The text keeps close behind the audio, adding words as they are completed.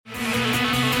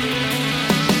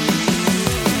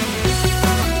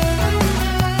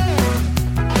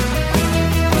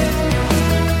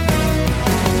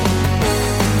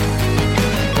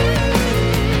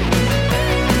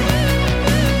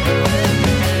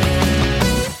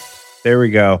There we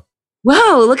go.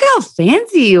 Whoa, look how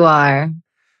fancy you are.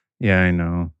 Yeah, I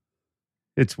know.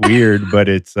 It's weird, but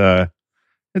it's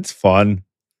fun.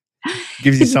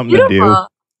 Gives you It's something to do. Your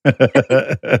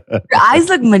eyes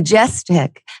look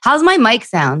majestic. How's my mic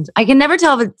sound? I can never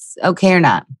tell if it's okay or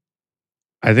not.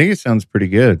 I think it sounds pretty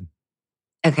good.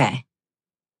 Okay.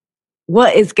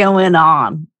 What is going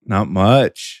on? Not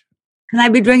much. Can I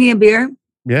be drinking a beer?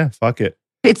 Yeah, fuck it.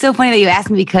 It's so funny that you asked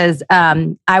me because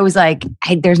I was like,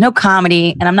 there's no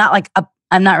comedy, and I'm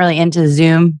not really into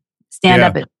Zoom stand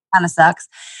up. Yeah. It kind of sucks.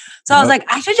 So I was like,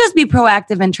 I should just be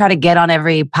proactive and try to get on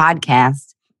every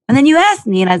podcast. And then you asked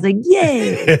me, and I was like,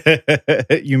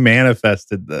 yay. You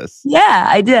manifested this. Yeah,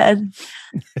 I did.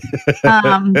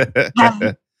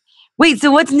 Wait,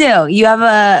 so what's new? You have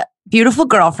a beautiful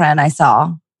girlfriend I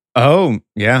saw. Oh,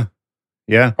 yeah.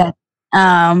 Yeah.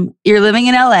 You're living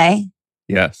in LA.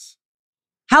 Yes.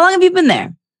 How long have you been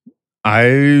there?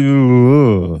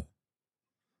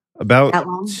 About That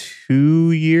long?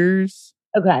 2 years.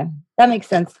 Okay. That makes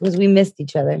sense because we missed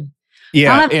each other.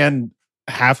 Yeah, and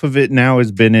half of it now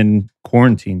has been in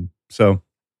quarantine. So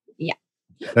yeah.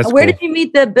 That's Where cool. did you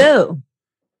meet the boo?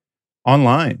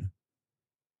 Online.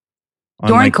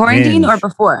 During quarantine or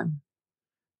before?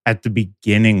 At the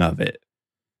beginning of it.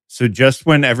 So just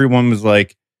when everyone was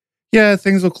like, yeah,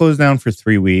 things will close down for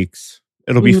 3 weeks.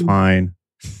 It'll be fine.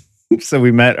 So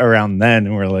we met around then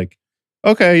and we're like,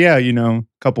 okay, yeah, a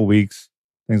couple weeks.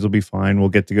 Things will be fine. We'll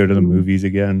get to go to the movies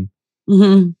again.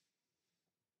 Mm-hmm.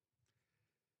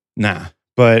 Nah.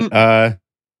 But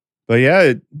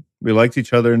yeah, we liked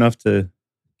each other enough to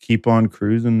keep on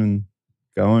cruising and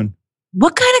going.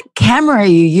 What kind of camera are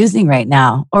you using right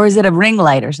now? Or is it a ring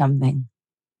light or something?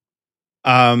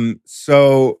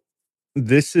 So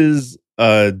this is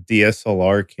a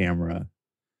DSLR camera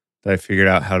that I figured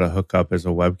out how to hook up as a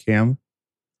webcam.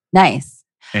 Nice.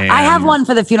 And I have one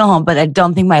for the funeral home, but I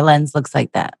don't think my lens looks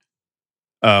like that.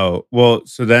 Oh, well,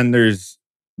 so then there's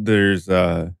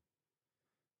I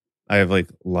have like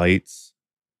lights.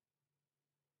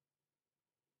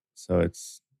 So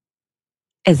it's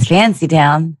fancy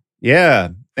town. Yeah.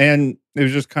 And it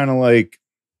was just kind of like,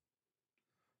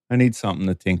 I need something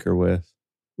to tinker with.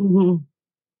 Mm-hmm.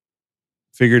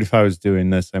 Figured if I was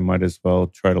doing this, I might as well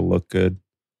try to look good.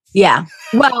 Yeah.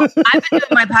 Well, I've been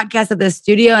doing my podcast at the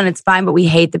studio and it's fine, but we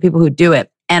hate the people who do it.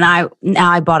 And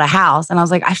now I bought a house and I was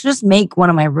like, I should just make one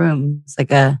of my rooms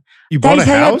like a... You bought a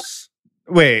house?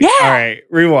 Wait, yeah. All right,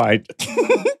 rewind.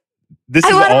 This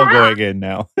is all going in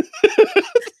now.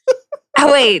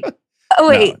 Oh, wait.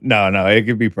 No, it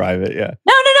could be private, yeah.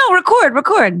 No,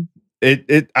 record.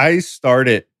 I start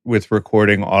it with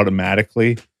recording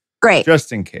automatically. Great.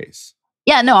 Just in case.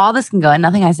 Yeah, no, all this can go in.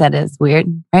 Nothing I said is weird,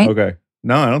 right? Okay.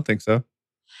 No, I don't think so.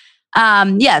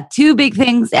 Yeah, 2 big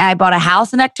things. I bought a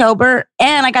house in October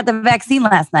and I got the vaccine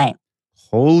last night.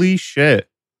 Holy shit.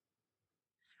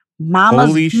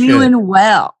 Mama's doing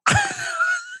well.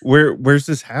 Where's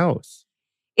this house?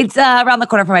 It's around the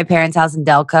corner from my parents' house in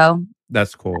Delco.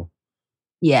 That's cool.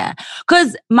 Yeah,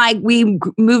 because we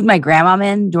moved my grandma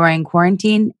in during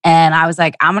quarantine, and I was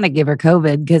like, I'm gonna give her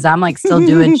COVID because I'm like still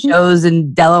doing shows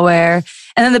in Delaware.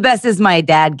 And then the best is my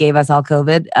dad gave us all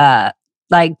COVID.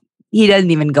 Like he doesn't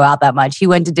even go out that much. He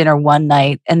went to dinner one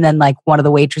night, and then like one of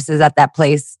the waitresses at that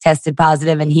place tested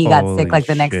positive, and he got sick like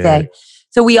the next day.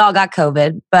 So we all got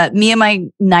COVID, but me and my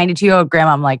 92-year-old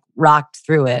grandma like rocked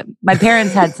through it. My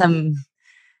parents had some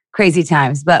crazy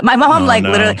times, but my mom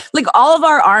literally like all of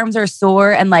our arms are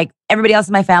sore and like everybody else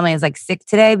in my family is like sick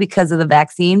today because of the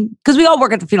vaccine because we all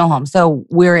work at the funeral home, so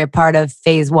we're a part of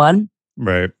phase 1,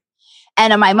 right?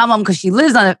 And my mom, because she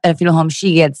lives on a funeral home,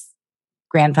 she gets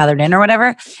grandfathered in or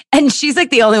whatever, and she's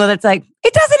like the only one that's like,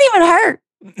 it doesn't even hurt,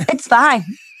 it's fine.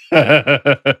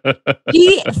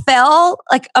 He fell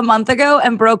like a month ago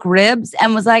and broke ribs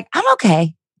and was like, I'm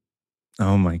okay.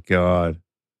 Oh my God.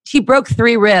 She broke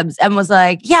 3 ribs and was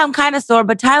like, yeah, I'm kind of sore,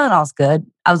 but Tylenol's good.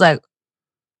 I was like,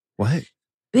 what?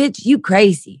 Bitch, you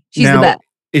crazy. She's the best.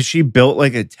 Is she built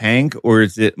like a tank or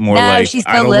is it more like,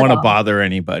 I don't want to bother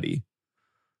anybody?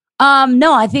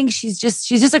 No, I think she's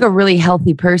just like a really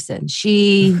healthy person.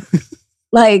 She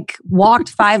like walked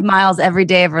 5 miles every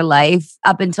day of her life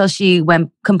up until she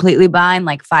went completely blind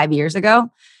like 5 years ago.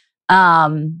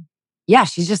 Yeah,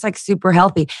 she's just like super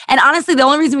healthy. And honestly, the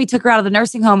only reason we took her out of the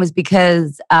nursing home is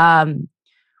because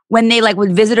when they like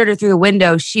would visit her through the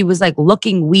window, she was like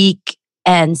looking weak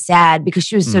and sad because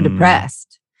she was so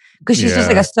depressed. Because she's just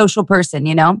like a social person,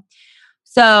 you know?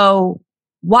 So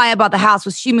why I bought the house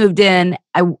was she moved in.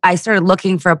 I started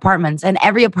looking for apartments, and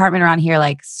every apartment around here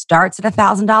like starts at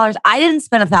 $1,000. I didn't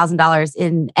spend $1,000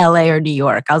 in LA or New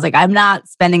York. I was like, I'm not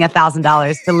spending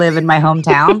 $1,000 to live in my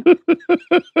hometown.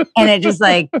 And it just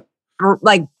like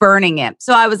burning it.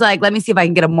 So I was like, let me see if I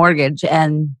can get a mortgage.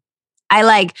 And I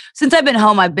like, since I've been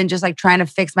home, I've been just like trying to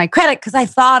fix my credit because I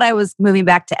thought I was moving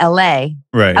back to LA.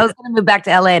 Right. I was going to move back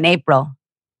to LA in April.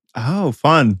 Oh,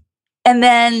 fun. And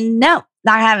then, no,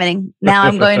 not happening. Now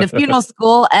I'm going to funeral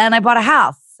school and I bought a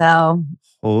house. So,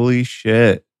 holy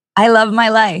shit. I love my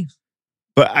life.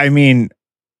 But I mean,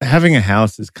 having a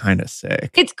house is kind of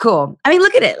sick. It's cool. I mean,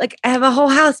 look at it. Like, I have a whole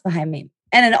house behind me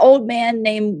and an old man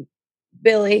named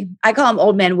Billy. I call him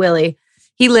Old Man Willie.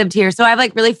 He lived here. So I have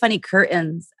like really funny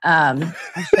curtains. I'll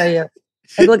show you.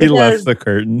 Like, look He at left those. the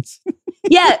curtains.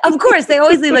 Yeah, of course. They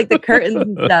always leave like the curtains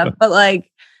and stuff. But like,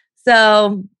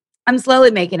 so I'm slowly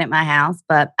making it my house,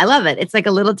 but I love it. It's like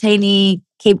a little tiny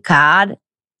Cape Cod.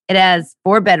 It has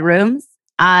 4 bedrooms.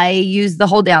 I use the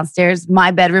whole downstairs, my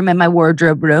bedroom and my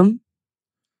wardrobe room.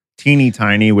 Teeny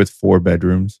tiny with 4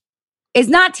 bedrooms. It's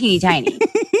not teeny tiny.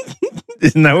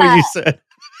 Isn't that what you said?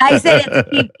 I said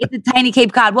it's a tiny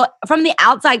Cape Cod. Well, from the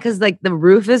outside, because like the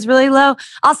roof is really low.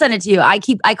 I'll send it to you. I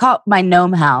call it my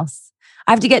gnome house.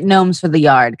 I have to get gnomes for the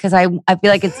yard because I feel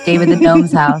like it's David the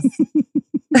Gnome's house.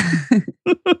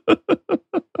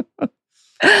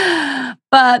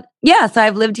 But yeah, so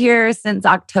I've lived here since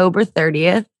October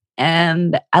 30th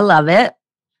and I love it.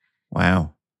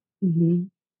 Wow. Mm-hmm.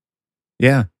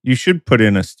 Yeah, you should put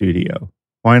in a studio.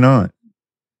 Why not?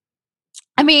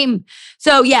 I mean,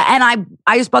 so yeah, and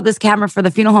I just bought this camera for the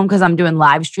funeral home because I'm doing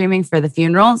live streaming for the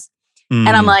funerals. And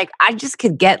I'm like, I just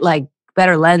could get like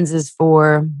better lenses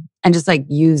and just like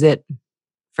use it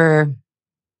for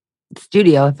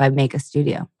studio if I make a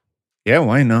studio. Yeah,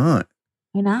 why not?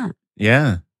 Why not?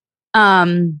 Yeah.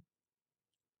 That's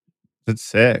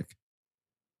sick.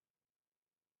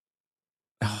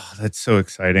 Oh, that's so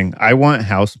exciting. I want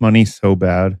house money so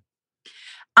bad.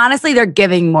 Honestly, they're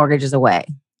giving mortgages away.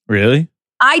 Really?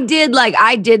 I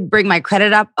did bring my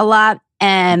credit up a lot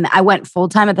and I went full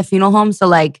time at the funeral home. So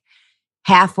like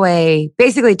halfway,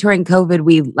 basically during COVID,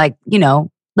 we like,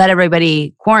 let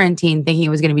everybody quarantine thinking it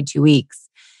was going to be 2 weeks.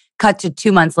 Cut to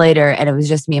 2 months later and it was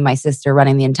just me and my sister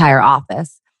running the entire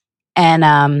office.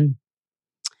 And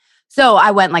so I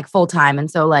went like full time.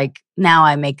 And so like now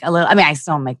I make a little, I mean, I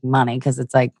still make money because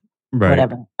it's like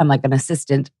whatever. I'm like an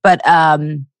assistant. But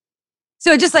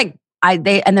so just like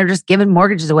they're just giving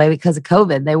mortgages away because of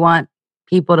COVID. They want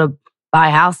people to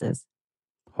buy houses.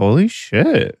 Holy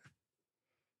shit.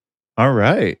 All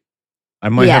right. I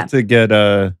might have to get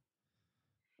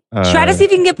try to see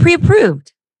if you can get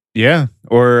pre-approved. Yeah.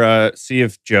 Or see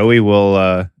if Joey will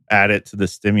add it to the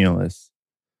stimulus.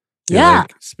 Yeah.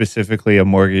 Like specifically a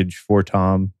mortgage for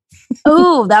Tom.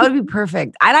 Oh, that would be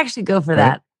perfect. I'd actually go for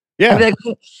that. Yeah. I'd be like,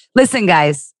 listen,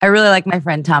 guys, I really like my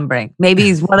friend Tom Brink. Maybe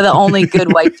he's one of the only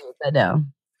good white dudes I know.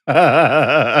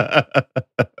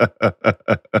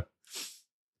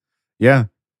 Yeah.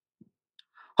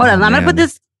 Hold on. I'm going to put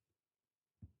this.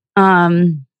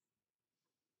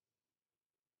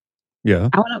 Yeah.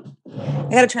 I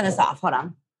got to turn this off. Hold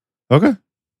on. Okay.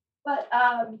 But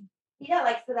yeah,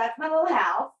 like, so that's my little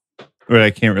house. But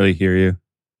I can't really hear you.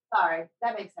 Sorry.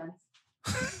 That makes sense.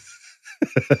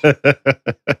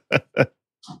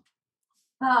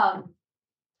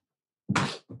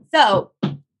 So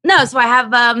I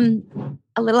have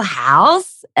a little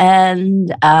house and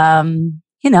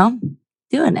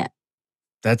doing it.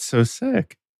 That's so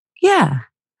sick. Yeah.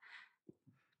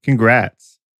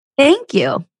 Congrats. Thank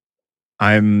you.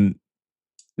 I'm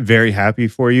very happy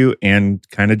for you and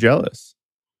kind of jealous.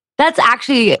 That's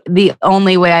actually the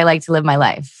only way I like to live my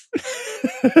life. You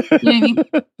know what I mean?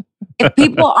 If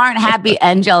people aren't happy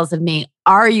and jealous of me,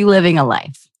 are you living a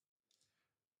life?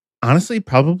 Honestly,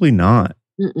 probably not.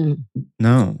 Mm-mm.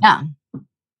 No. Yeah.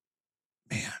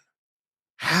 Man.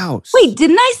 House. Wait,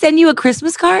 didn't I send you a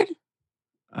Christmas card?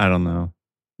 I don't know.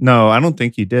 No, I don't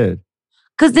think you did.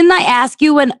 Because didn't I ask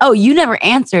you you never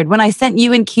answered when I sent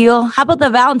you and Keel? How about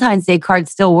the Valentine's Day card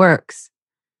still works?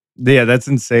 Yeah, that's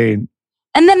insane.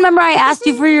 And then remember I asked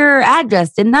you for your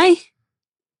address, didn't I?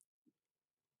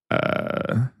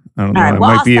 I don't know. Right, I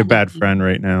might be a bad friend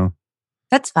right now.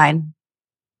 That's fine.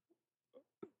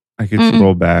 I could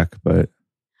scroll back, but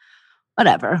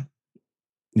whatever.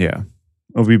 Yeah.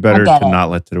 It'll be better to not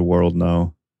let the world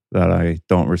know that I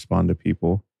don't respond to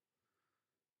people.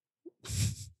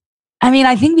 I mean,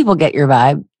 I think people get your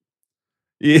vibe.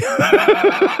 Yeah.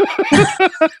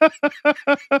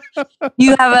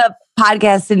 You have a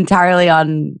podcast entirely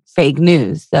on fake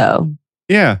news, so.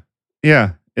 Yeah.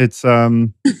 Yeah. It's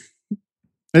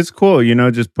It's cool,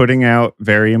 just putting out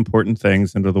very important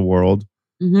things into the world.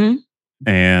 Mm-hmm.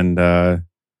 And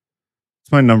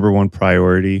it's my number one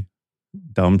priority.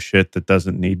 Dumb shit that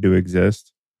doesn't need to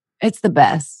exist. It's the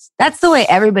best. That's the way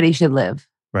everybody should live.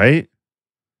 Right?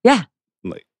 Yeah.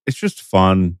 Like, it's just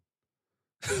fun.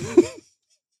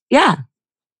 Yeah.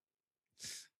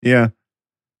 Yeah.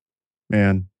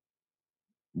 Man.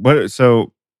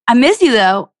 So I miss you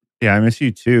though. Yeah, I miss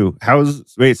you too. How's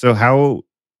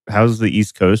the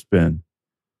East Coast been?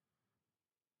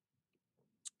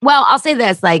 Well, I'll say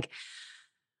this,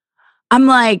 I'm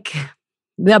like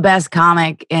the best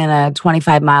comic in a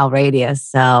 25-mile radius.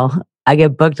 So I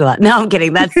get booked a lot. No, I'm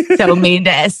kidding. That's so mean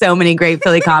to so many great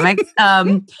Philly comics.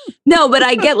 No, but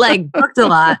I get booked a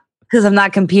lot because I'm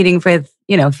not competing with,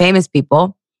 famous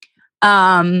people.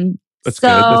 That's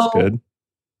good. That's good.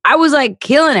 I was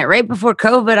killing it right before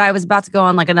COVID. I was about to go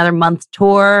on another month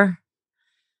tour.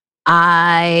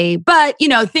 But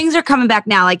things are coming back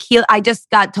now. I just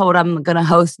got told I'm going to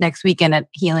host next weekend at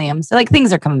Helium. So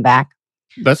things are coming back.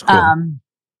 That's cool.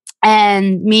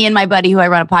 And me and my buddy who I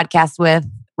run a podcast with,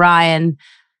 Ryan,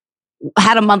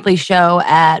 had a monthly show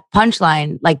at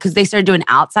Punchline, because they started doing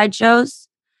outside shows.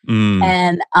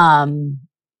 And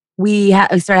we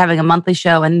started having a monthly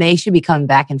show, and they should be coming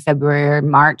back in February or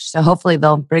March. So hopefully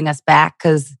they'll bring us back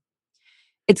because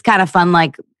it's kind of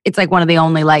fun. It's one of the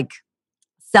only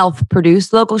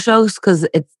self-produced local shows, because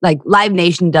it's Live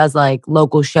Nation does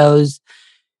local shows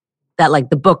that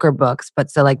the Booker books,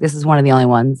 but so this is one of the only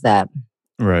ones that.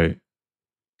 Right.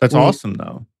 That's awesome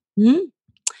though.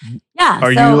 Mm-hmm. Yeah.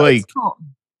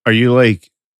 Are you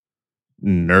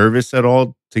nervous at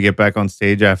all to get back on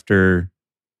stage after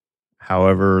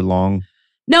however long?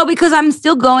 No, because I'm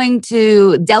still going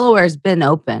to Delaware's been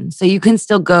open. So you can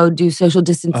still go do social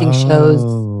distancing shows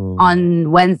on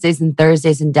Wednesdays and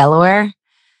Thursdays in Delaware.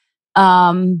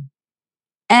 And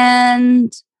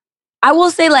I will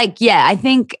say I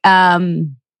think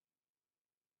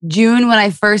June when I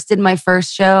first did my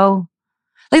first show,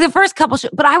 the first couple shows,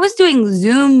 but I was doing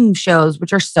Zoom shows,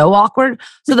 which are so awkward.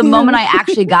 So the moment I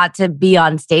actually got to be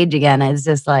on stage again, it's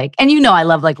just and I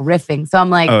love riffing. So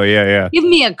I'm oh yeah. Give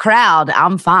me a crowd.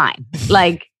 I'm fine.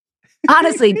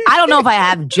 Honestly, I don't know if I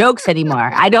have jokes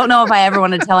anymore. I don't know if I ever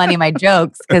want to tell any of my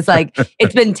jokes because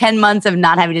it's been 10 months of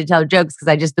not having to tell jokes because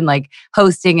I've just been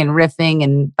hosting and riffing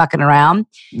and fucking around.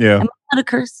 Yeah. Am I allowed to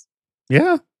curse?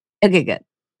 Yeah. Okay, good.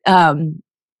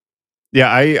 Yeah,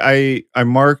 I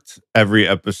marked every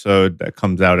episode that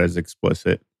comes out as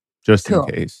explicit just in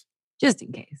case. Just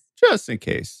in case. Just in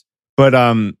case. But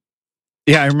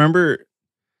yeah, I remember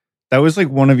that was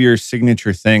one of your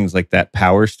signature things, that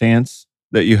power stance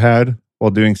that you had while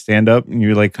doing stand up, and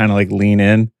you kind of lean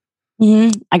in.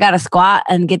 Mm-hmm. I got to squat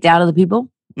and get down to the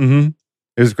people. Mm-hmm.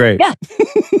 It was great. Yeah.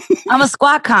 I'm a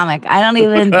squat comic. I don't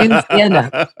even do stand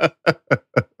up.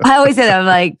 I always say that. I'm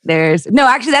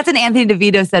actually, that's an Anthony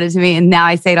DeVito said it to me. And now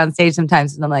I say it on stage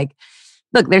sometimes. And I'm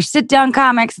look, there's sit down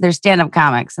comics, there's stand up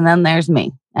comics, and then there's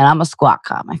me. And I'm a squat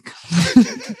comic.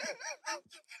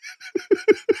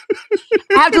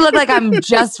 I have to look like I'm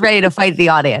just ready to fight the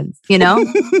audience,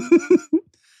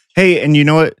 Hey, and you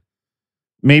know what?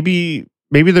 Maybe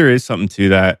there is something to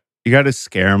that. You got to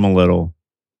scare them a little.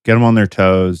 Get them on their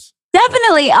toes.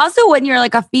 Definitely. Also, when you're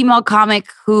a female comic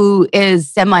who is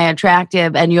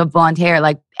semi-attractive and you have blonde hair,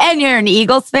 and you're an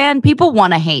Eagles fan, people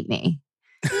want to hate me.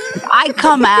 I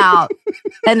come out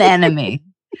an enemy.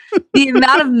 The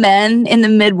amount of men in the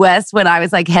Midwest when I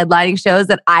was headlining shows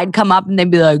that I'd come up and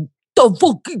they'd be like, "The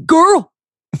fucking girl."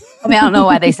 I mean, I don't know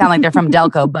why they sound like they're from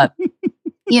Delco, but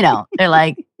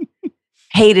they're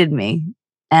hated me.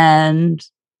 And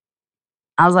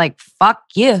I was like, fuck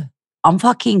you. I'm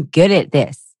fucking good at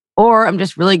this. Or I'm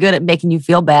just really good at making you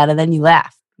feel bad and then you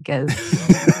laugh. Because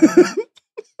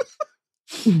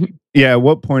yeah, at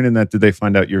what point in that did they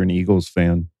find out you're an Eagles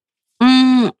fan?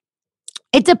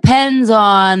 It depends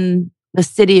on the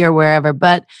city or wherever.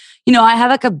 But, I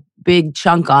have a big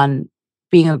chunk on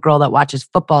being a girl that watches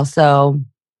football. So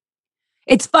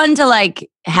it's fun to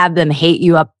have them hate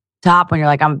you up top when you're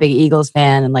I'm a big Eagles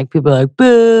fan. And people are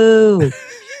boo.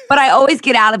 But I always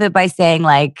get out of it by saying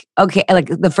okay,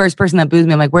 the first person that boos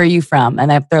me, I'm where are you from?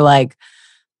 And if they're oh,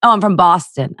 I'm from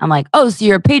Boston. I'm oh, so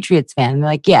you're a Patriots fan? And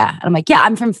they're yeah. And I'm yeah,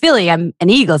 I'm from Philly. I'm an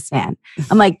Eagles fan.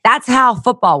 I'm that's how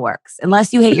football works.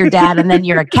 Unless you hate your dad and then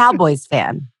you're a Cowboys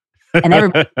fan. And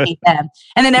everybody hates them.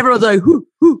 And then everyone's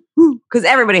whoo, because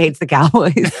everybody hates the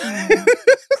Cowboys.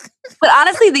 But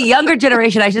honestly, the younger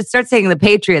generation, I should start saying the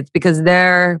Patriots because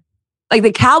they're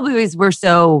the Cowboys were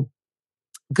so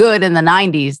good in the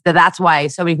 90s that's why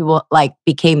so many people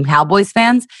became Cowboys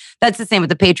fans. That's the same with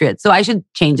the Patriots. So I should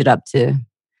change it up to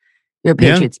You're a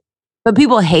Yeah. Patriots. But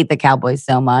people hate the Cowboys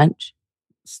so much.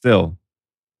 Still.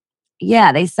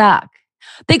 Yeah, they suck.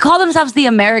 They call themselves the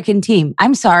American team.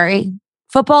 I'm sorry.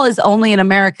 Football is only in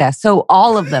America. So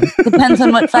all of them. Depends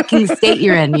on what fucking state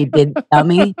you're in, you did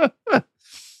dummy.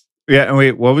 Yeah, and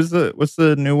wait, what's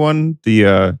the new one?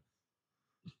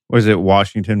 Was it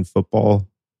Washington football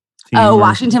team? Oh,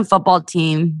 Washington football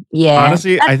team. Yeah.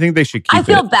 Honestly, I think they should keep I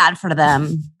feel it. bad for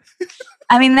them.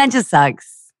 I mean, that just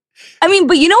sucks. I mean,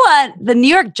 but you know what? The New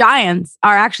York Giants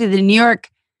are actually the New York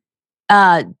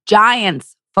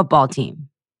Giants football team.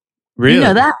 Really? You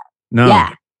know that? No.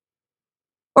 Yeah.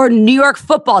 Or New York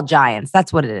Football Giants.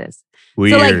 That's what it is.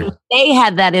 Weird. So like they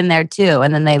had that in there too.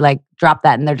 And then they like dropped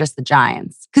that and they're just the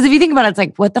Giants. Because if you think about it, it's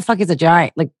like, what the fuck is a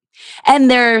giant? Like, and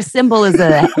their symbol is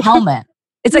a helmet.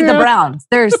 It's like the Browns.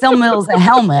 Their symbol is a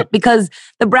helmet because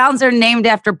the Browns are named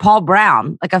after Paul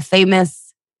Brown, like a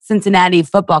famous Cincinnati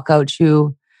football coach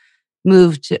who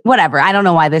moved to whatever. I don't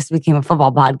know why this became a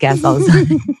football podcast all of a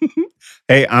sudden.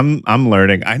 Hey, I'm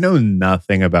learning. I know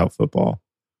nothing about football.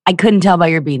 I couldn't tell by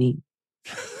your beanie.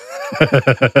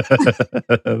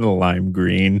 The lime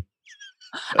green.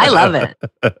 I love it.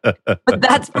 But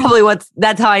that's probably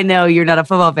that's how I know you're not a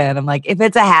football fan. I'm like, if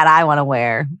it's a hat I want to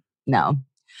wear, no.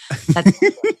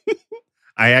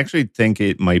 I actually think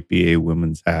it might be a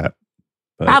woman's hat.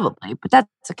 But probably, but that's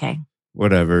okay.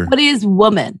 whatever. But it is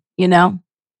woman, you know?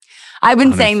 I've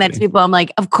been saying that to Honestly. people. I'm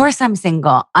like, of course I'm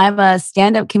single. I'm a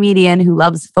stand-up comedian who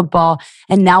loves football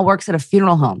and now works at a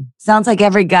funeral home. Sounds like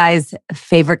every guy's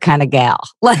favorite kind of gal.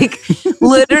 Like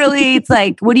literally, it's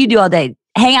like, what do you do all day?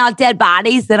 Hang out with dead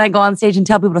bodies. Then I go on stage and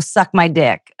tell people to suck my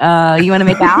dick. You want to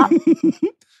make out?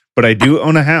 But I do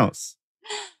own a house.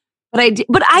 But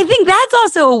I think that's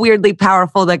also weirdly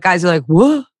powerful that guys are like,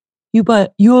 what?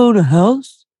 You own a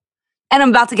house? And I'm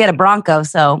about to get a Bronco,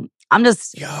 so I'm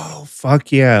just Yo,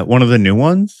 fuck yeah. One of the new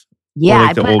ones? yeah. Or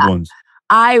like the old ones?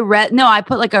 I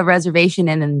put like a reservation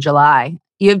in July.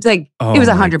 You have to like Oh it was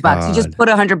my $100. You just God. put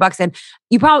 $100 in.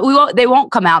 You probably they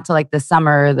won't come out till like the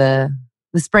summer, the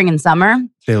spring and summer.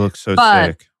 They look so But-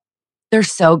 sick. They're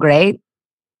so great.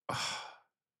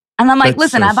 And I'm like, That's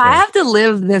listen, so if I sick. have to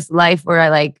live this life where I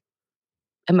like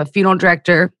am a funeral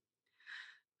director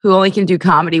who only can do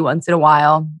comedy once in a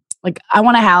while, like I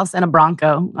want a house and a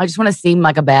Bronco. I just want to seem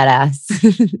like a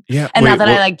badass. Yeah. And wait, not that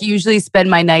I like usually spend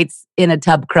my nights in a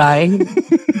tub crying.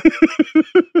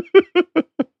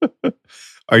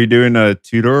 Are you doing a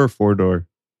 2-door or 4-door?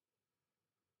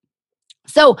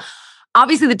 So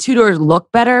obviously the two doors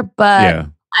look better, but Yeah.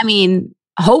 I mean,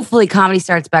 hopefully comedy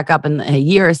starts back up in a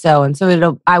year or so. And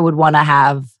so I would want to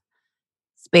have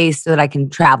space so that I can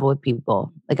travel with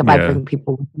people. Like if I Yeah. bring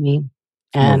people with me. More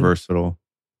And versatile.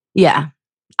 yeah.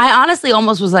 I honestly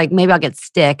almost was like, maybe I'll get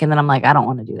stick. And then I'm like, I don't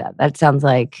want to do that. That sounds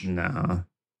like, Nah.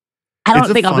 I don't It's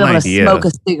a think I'll be fun able to idea. smoke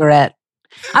a cigarette.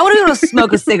 I want to be able to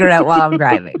smoke a cigarette while I'm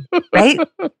driving. Right?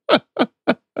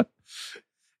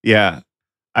 Yeah.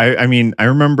 I mean, I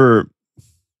remember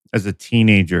as a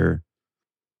teenager.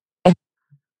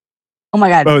 Oh my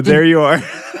God. Oh, there you are.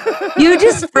 You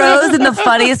just froze in the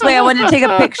funniest way. I wanted to take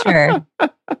a picture.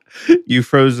 You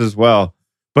froze as well.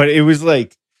 But it was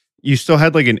like, you still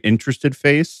had like an interested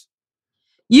face.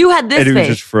 You had this and it was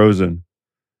face. just frozen.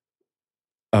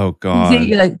 Oh, God.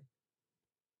 You're like,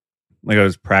 Like I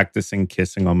was practicing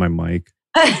kissing on my mic.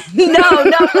 no,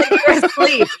 like you're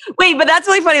asleep. Wait, but that's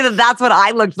really funny that that's what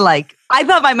I looked like. I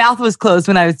thought my mouth was closed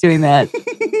when I was doing that.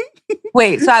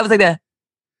 Wait, so I was like this.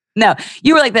 No,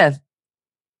 you were like this.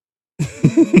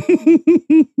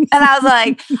 And I was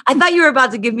like, I thought you were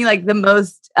about to give me like the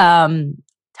most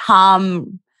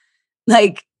Tom,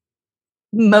 like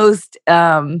most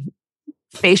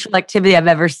facial activity I've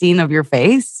ever seen of your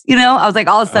face. You know, I was like,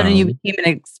 all of a sudden you became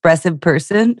an expressive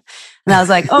person. And I was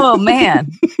like, oh man,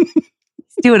 he's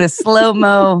doing a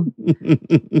slow-mo.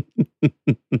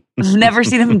 I've never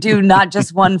seen him do not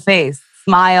just one face,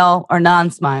 smile or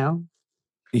non-smile.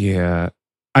 Yeah.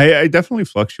 I definitely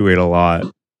fluctuate a lot.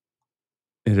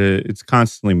 It's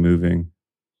constantly moving.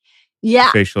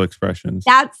 Yeah. Facial expressions.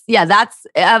 That's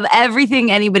of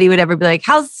everything anybody would ever be like,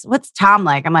 what's Tom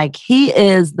like? I'm like, he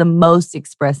is the most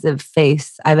expressive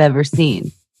face I've ever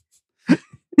seen.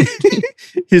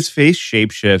 His face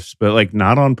shapeshifts, but like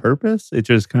not on purpose. It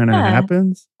just kind of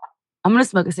happens. I'm going to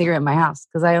smoke a cigarette in my house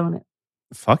because I own it.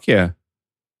 Fuck yeah.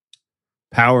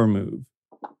 Power move.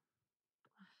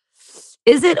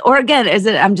 Is it, or again, is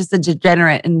it I'm just a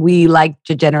degenerate and we like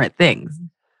degenerate things?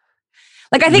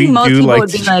 Like I think We most do people like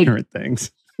would be like, degenerate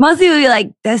things. most people would be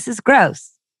like, this is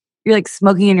gross. You're like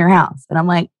smoking in your house. And I'm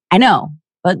like, I know,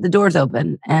 but the door's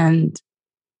open and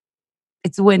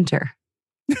it's winter.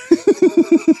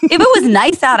 If it was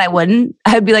nice out, I wouldn't.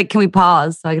 I'd be like, can we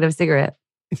pause so I could have a cigarette?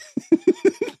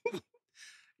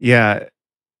 Yeah.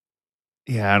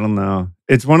 Yeah, I don't know.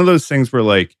 It's one of those things where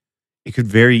like it could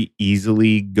very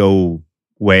easily go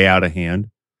way out of hand,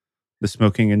 the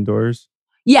smoking indoors.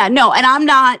 Yeah, no, and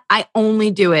I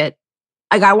only do it.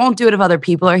 Like, I won't do it if other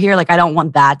people are here. Like, I don't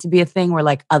want that to be a thing where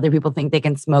like other people think they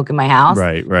can smoke in my house.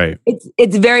 Right.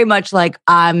 It's very much like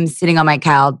I'm sitting on my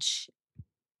couch.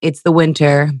 It's the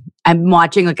winter. I'm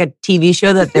watching like a TV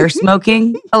show that they're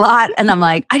smoking a lot. And I'm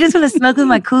like, I just want to smoke with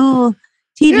my cool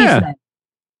TV set.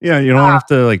 Yeah, you don't have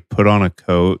to like put on a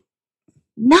coat.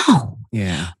 No.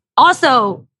 Yeah.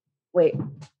 Also, wait.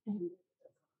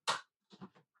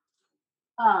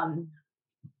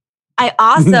 I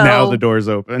also now the door's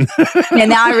open. Yeah,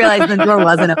 now I realize the door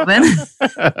wasn't open.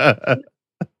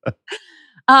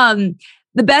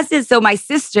 The best is, so my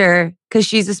sister, because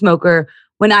she's a smoker,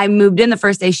 when I moved in the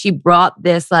first day, she brought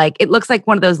this, like, it looks like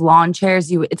one of those lawn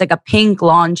chairs. It's like a pink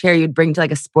lawn chair you'd bring to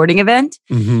like a sporting event.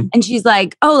 Mm-hmm. And she's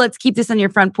like, oh, let's keep this on your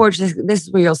front porch. This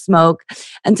is where you'll smoke.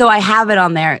 And so I have it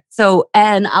on there. So,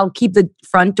 and I'll keep the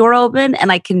front door open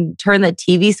and I can turn the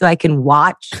TV so I can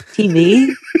watch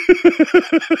TV.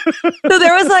 So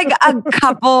there was like a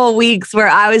couple weeks where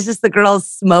I was just the girl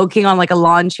smoking on like a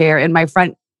lawn chair in my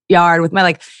front yard with my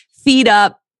like feet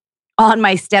up on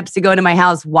my steps to go into my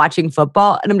house watching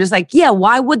football. And I'm just like, yeah,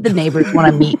 why would the neighbors want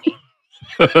to meet me?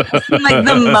 Like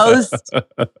the most,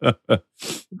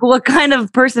 what kind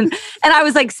of person? And I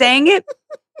was like saying it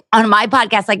on my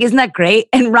podcast, like, isn't that great?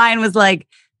 And Ryan was like,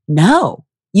 no,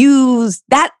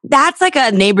 that's like a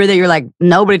neighbor that you're like,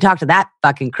 nobody talk to that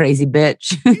fucking crazy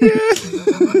bitch.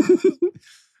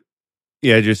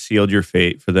 Yeah, just sealed your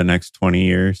fate for the next 20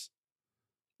 years.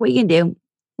 What are you going to do?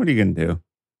 What are you going to do?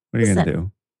 What are you going to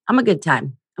do? I'm a good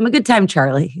time. I'm a good time,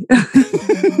 Charlie.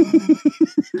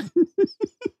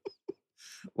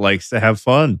 Likes to have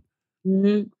fun.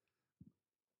 Mm-hmm.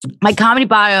 My comedy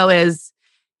bio is,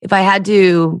 if I had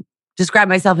to describe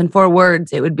myself in 4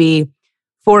 words, it would be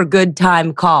for good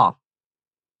time call.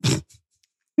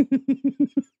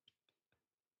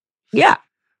 Yeah.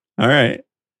 All right.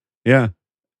 Yeah.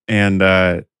 And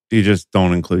you just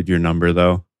don't include your number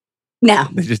though. No.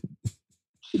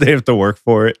 They have to work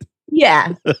for it.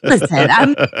 Yeah.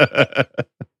 Listen,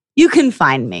 you can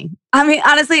find me. I mean,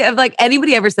 honestly, if like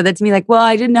anybody ever said that to me, like, well,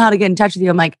 I didn't know how to get in touch with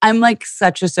you. I'm like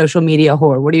such a social media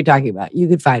whore. What are you talking about? You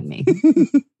could find me.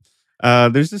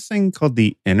 There's this thing called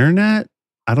the internet.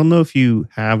 I don't know if you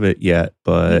have it yet,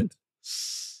 but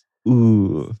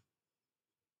ooh.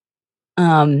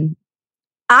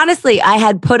 Honestly, I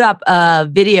had put up a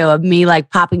video of me like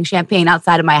popping champagne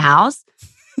outside of my house.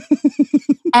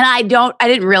 And I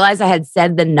didn't realize I had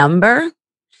said the number.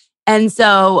 And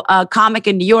so a comic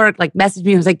in New York like messaged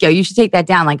me and was like, yo, you should take that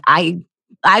down. Like I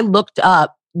looked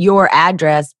up your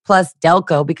address plus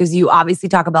Delco because you obviously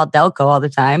talk about Delco all the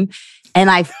time. And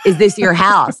is this your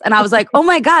house? And I was like, oh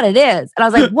my God, it is. And I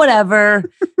was like, whatever.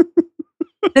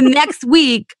 The next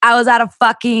week I was at a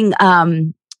fucking,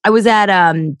 do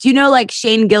you know like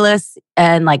Shane Gillis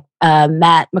and like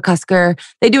Matt McCusker?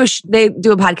 They do a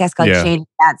podcast called Shane and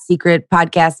Matt's Secret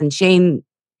Podcast, and Shane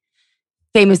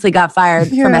famously got fired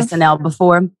from SNL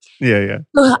before. Yeah.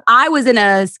 So I was in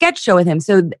a sketch show with him.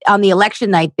 So on the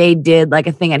election night, they did like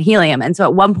a thing at Helium. And so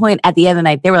at one point at the end of the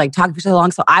night, they were like talking for so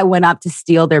long. So I went up to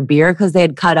steal their beer because they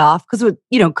had cut off, because it was,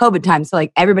 COVID time. So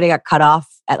like everybody got cut off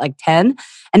at like 10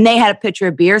 and they had a pitcher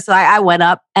of beer. So I went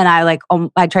up and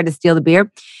I tried to steal the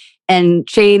beer. And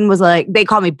Shane was like, they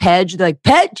call me Pedge. They're like,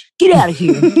 Pedge, get out of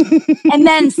here. And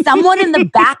then someone in the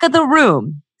back of the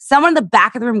room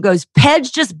goes,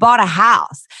 Pedge just bought a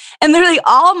house. And literally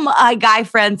all my guy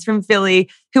friends from Philly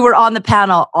who were on the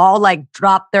panel all like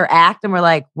dropped their act and were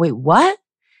like, wait, what?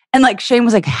 And like Shane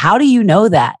was like, how do you know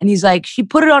that? And he's like, she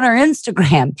put it on her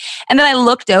Instagram. And then I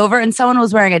looked over and someone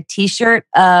was wearing a t-shirt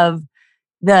of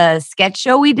the sketch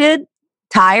show we did,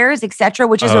 Tires, etc.,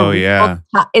 which is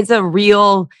it's a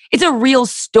real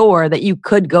store that you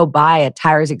could go buy a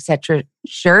Tires, etc.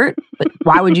 shirt. But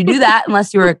why would you do that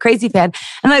unless you were a crazy fan?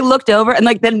 And I looked over and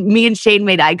like then me and Shane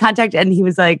made eye contact and he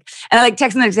was like, and I like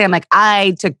texted him the next day, I'm like,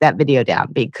 I took that video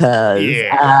down because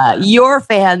your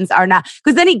fans are not,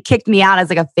 because then he kicked me out as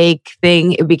like a fake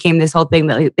thing. It became this whole thing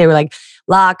that they were like,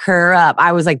 lock her up.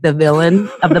 I was like the villain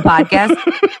of the podcast.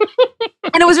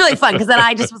 And it was really fun because then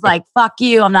I just was like, fuck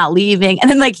you, I'm not leaving. And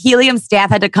then like Helium staff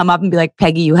had to come up and be like,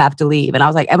 Peggy, you have to leave. And I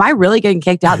was like, am I really getting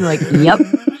kicked out? And they're like, yep.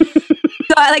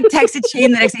 So I like texted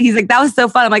Shane the next day. He's like, that was so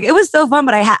fun. I'm like, it was so fun.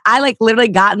 But I like literally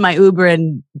got in my Uber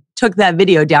and took that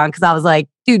video down because I was like,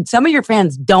 dude, some of your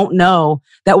fans don't know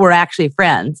that we're actually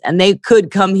friends. And they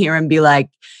could come here and be like,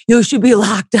 you should be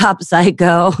locked up,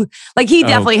 psycho. Like he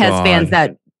definitely has fans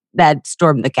that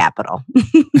stormed the Capitol.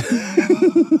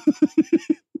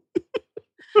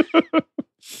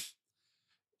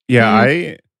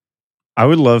 Yeah, I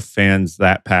would love fans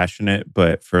that passionate,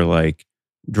 but for like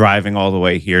driving all the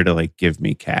way here to like give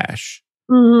me cash.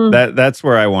 That's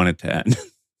where I want it to end.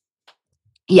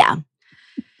 Yeah.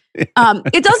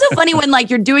 It's also funny when like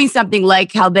you're doing something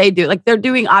like how they do. Like they're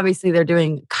doing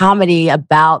comedy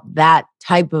about that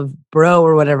type of bro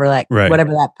or whatever, like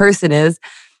whatever that person is.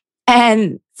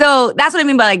 And so that's what I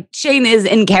mean by like Shane is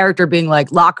in character being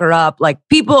like, lock her up. Like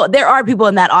there are people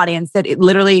in that audience that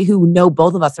literally who know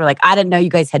both of us are like, I didn't know you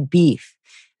guys had beef.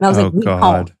 And I was like,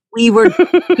 we were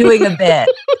doing a bit.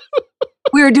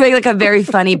 We were doing like a very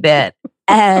funny bit.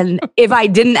 And if I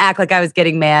didn't act like I was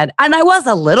getting mad, and I was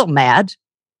a little mad,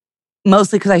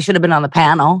 mostly because I should have been on the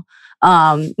panel.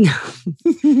 I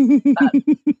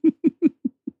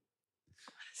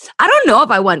don't know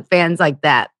if I want fans like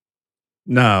that.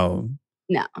 No.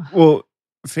 No. Well,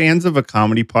 fans of a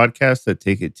comedy podcast that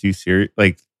take it too serious,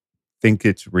 like think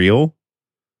it's real.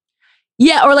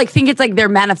 Yeah, or like think it's like their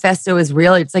manifesto is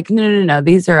real. It's like, no.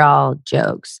 These are all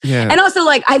jokes. Yeah. And also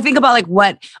like I think about like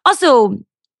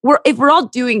if we're all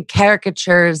doing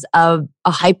caricatures of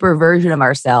a hyper version of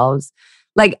ourselves,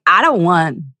 like I don't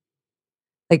want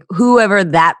like whoever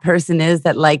that person is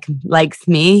that like likes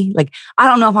me. Like I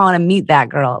don't know if I want to meet that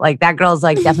girl. Like that girl's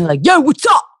like definitely like, yo, what's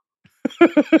up?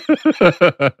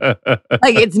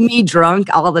 Like it's me drunk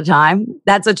all the time.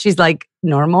 That's what she's like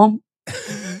normal.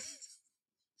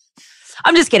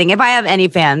 I'm just kidding. If I have any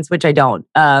fans, which I don't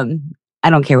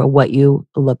care what you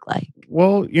look like.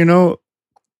 Well,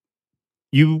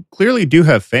 you clearly do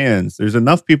have fans. There's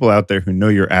enough people out there who know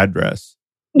your address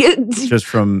just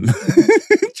from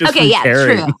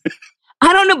caring. True.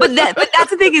 I don't know, but that's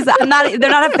the thing is they're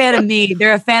not a fan of me.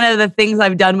 They're a fan of the things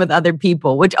I've done with other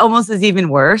people, which almost is even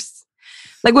worse.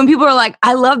 Like when people are like,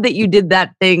 I love that you did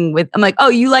that thing with, I'm like, oh,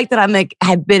 you like that I'm like,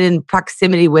 have been in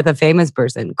proximity with a famous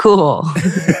person. Cool.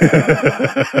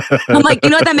 I'm like, you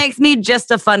know what that makes me?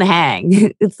 Just a fun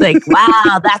hang. It's like,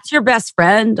 wow, that's your best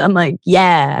friend. I'm like,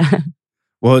 yeah.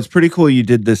 Well, it's pretty cool you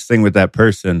did this thing with that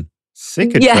person.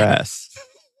 Sick address.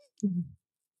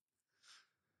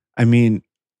 I mean,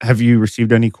 have you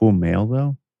received any cool mail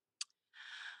though?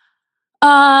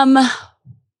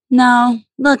 No.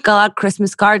 Look, a lot of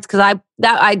Christmas cards because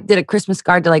I did a Christmas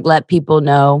card to like let people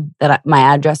know that my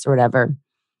address or whatever,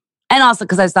 and also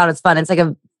because I thought it's fun. It's like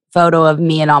a photo of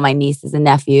me and all my nieces and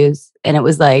nephews, and it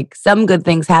was like some good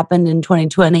things happened in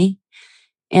 2020,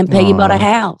 and Peggy bought a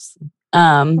house.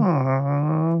 And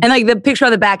like the picture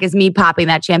on the back is me popping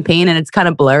that champagne, and it's kind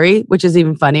of blurry, which is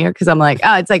even funnier because I'm like,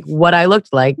 oh, it's like what I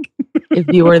looked like if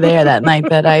you were there that night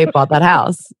that I bought that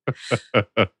house.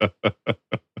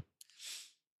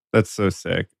 That's so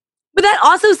sick. But that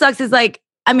also sucks is like,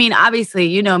 I mean, obviously,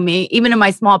 you know me, even in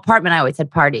my small apartment, I always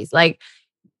had parties. Like,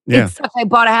 it sucks. I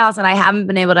bought a house and I haven't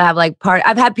been able to have like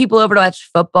I've had people over to watch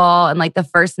football. And like the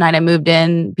first night I moved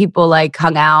in, people like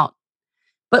hung out.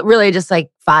 But really just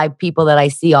like 5 people that I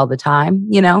see all the time,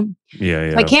 you know?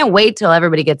 Yeah. So I can't wait till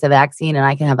everybody gets a vaccine and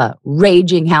I can have a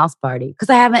raging house party. Because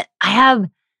I have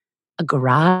a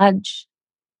garage.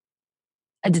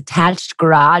 A detached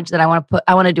garage that I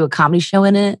want to do a comedy show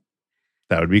in it.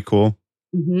 That would be cool.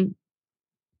 Mm-hmm.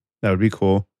 That would be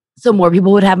cool. So more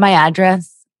people would have my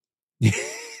address.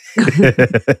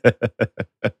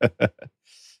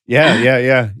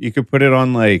 Yeah. You could put it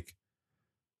on like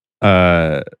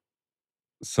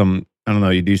some, I don't know,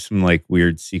 you do some like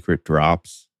weird secret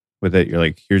drops with it. You're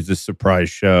like, here's this surprise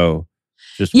show.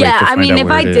 Just wait to find out if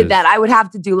I did that, I would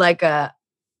have to do like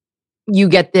you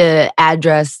get the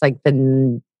address like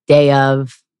the day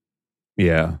of.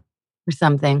 Yeah. Or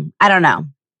something. I don't know.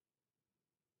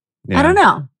 Yeah. I don't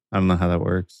know. I don't know how that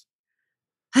works.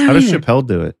 How does Chappelle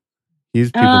do it?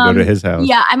 People go to his house.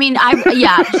 Yeah, I mean,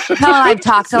 Chappelle and I've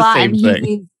talked a lot, and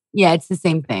it's the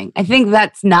same thing. I think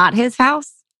that's not his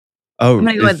house. Oh, I'm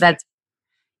gonna go with that's.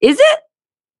 Is it?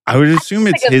 I would assume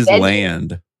it's his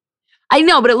land. I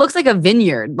know, but it looks like a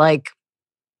vineyard. Like,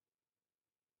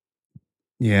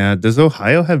 yeah. Does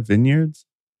Ohio have vineyards?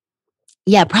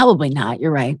 Yeah, probably not.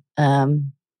 You're right.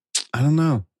 I don't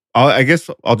know. I guess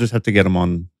I'll just have to get him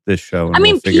on this show. I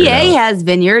mean, PA has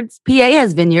vineyards.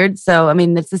 So, I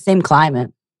mean, it's the same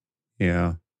climate.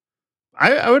 Yeah.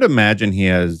 I would imagine he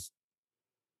has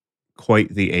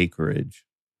quite the acreage.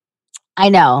 I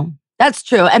know. That's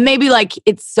true. And maybe like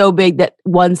it's so big that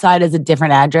one side is a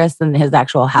different address than his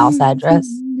actual house address.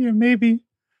 Yeah, maybe.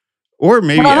 Or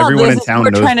maybe everyone in town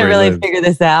knows we're trying to where he really lives. figure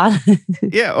this out.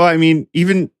 Yeah, well, I mean,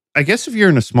 even I guess if you're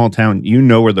in a small town, you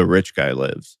know where the rich guy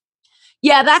lives.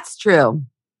 Yeah, that's true.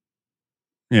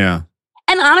 Yeah.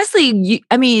 And honestly,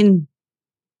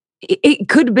 it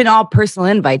could have been all personal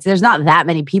invites. There's not that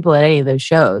many people at any of those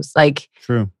shows. Like,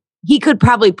 True. he could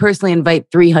probably personally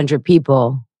invite 300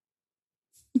 people.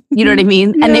 You know what I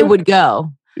mean? Yeah. And they would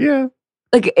go. Yeah.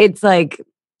 Like, it's like,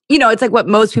 it's like what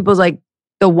most people's like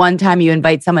the one time you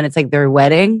invite someone, it's like their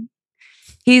wedding.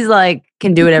 He's like,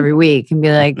 can do it every week and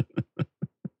be like,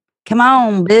 come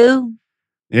on, boo.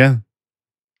 Yeah.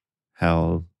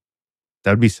 Hell,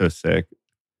 that would be so sick.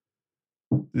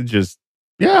 Just,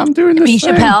 I'm doing this. Be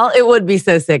Chappelle. It would be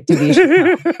so sick to be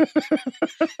Chappelle.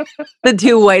 The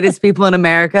two whitest people in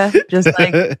America. Just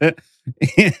like,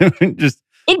 just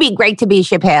it'd be great to be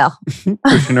Chappelle.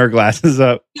 pushing our glasses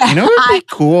up. You know what'd be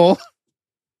cool?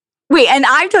 Wait, and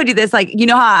I've told you this, like, you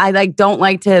know how I like don't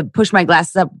like to push my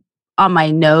glasses up on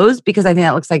my nose because I think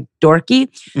that looks like dorky.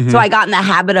 Mm-hmm. So I got in the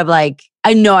habit of like,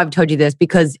 I know I've told you this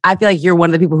because I feel like you're one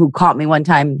of the people who caught me one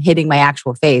time hitting my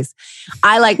actual face.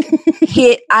 I like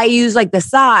I use like the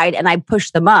side and I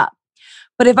push them up.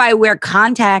 But if I wear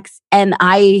contacts and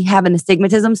I have an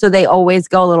astigmatism, so they always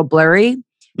go a little blurry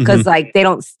because like they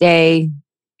don't stay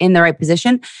in the right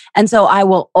position. And so I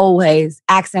will always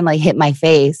accidentally hit my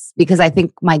face because I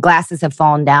think my glasses have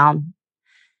fallen down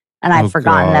and I've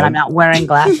forgotten that I'm not wearing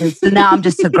glasses. So now I'm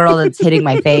just a girl that's hitting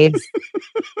my face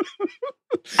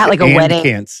at like a wedding.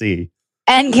 Can't see.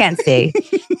 And can't see.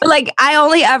 But like I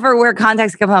only ever wear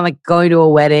contacts if I'm like going to a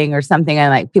wedding or something and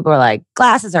like people are like,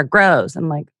 glasses are gross. I'm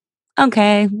like,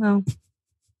 okay, well.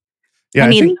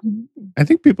 Yeah, I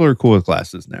think people are cool with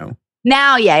glasses now.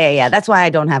 Now, yeah. That's why I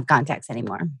don't have contacts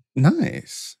anymore.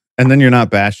 Nice. And then you're not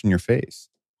bashing your face.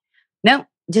 No,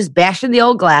 just bashing the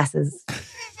old glasses.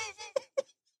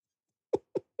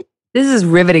 This is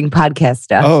riveting podcast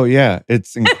stuff. Oh, yeah.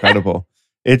 It's incredible.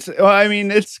 It's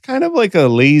kind of like a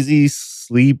lazy,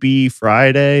 sleepy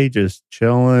Friday, just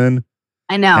chilling.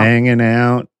 I know. Hanging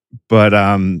out. But,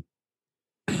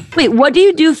 wait, what do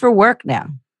you do for work now?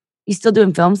 You still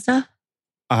doing film stuff?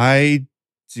 I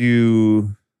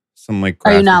do some like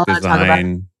graphic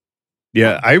design.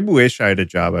 Yeah, I wish I had a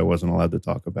job I wasn't allowed to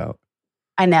talk about.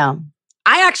 I know.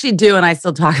 I actually do, and I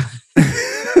still talk about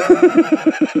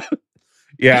it.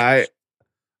 Yeah,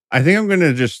 I think I'm going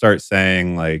to just start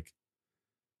saying like,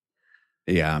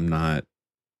 yeah, I'm not.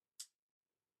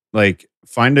 Like,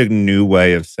 find a new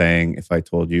way of saying if I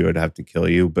told you I'd have to kill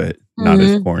you, but not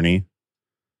as corny.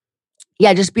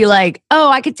 Yeah, just be like, oh,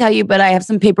 I could tell you, but I have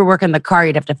some paperwork in the car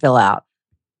you'd have to fill out.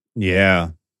 Yeah.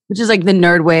 Which is like the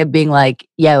nerd way of being like,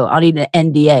 yo, I'll need an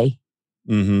NDA.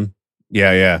 Mm-hmm.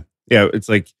 Yeah. It's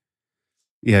like,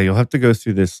 yeah, you'll have to go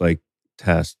through this like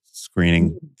test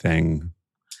screening thing.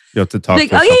 You'll have to talk to a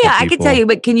couple I could tell you,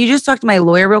 but can you just talk to my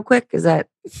lawyer real quick? Is that...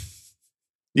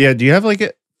 Yeah, do you have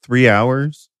like 3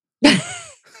 hours? I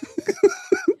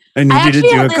need you to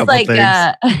do a couple things.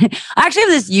 I actually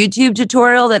have this YouTube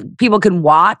tutorial that people can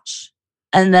watch,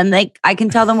 and then I can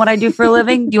tell them what I do for a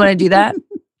living. Do you want to do that?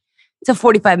 It's a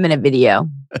 45-minute video.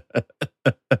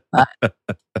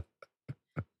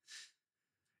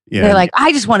 Yeah. They're like,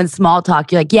 I just wanted small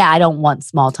talk. You're like, yeah, I don't want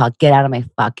small talk. Get out of my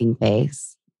fucking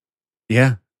face.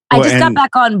 Yeah. Well, I just got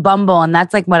back on Bumble, and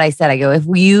that's like what I said. I go, if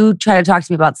you try to talk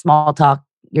to me about small talk,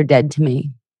 you're dead to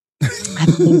me.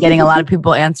 I've been getting a lot of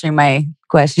people answering my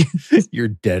questions. You're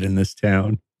dead in this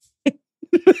town.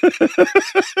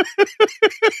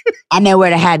 I know where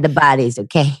to hide the bodies,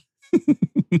 okay?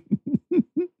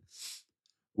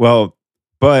 Well,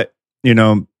 but,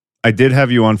 I did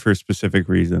have you on for a specific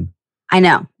reason. I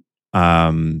know.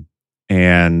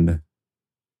 And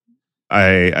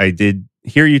I did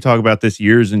hear you talk about this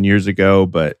years and years ago,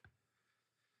 but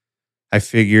I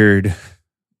figured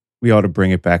we ought to bring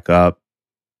it back up.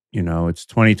 It's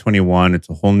 2021. It's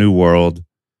a whole new world.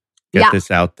 Get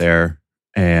this out there.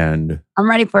 And I'm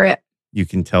ready for it. You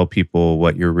can tell people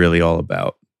what you're really all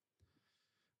about.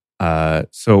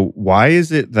 So why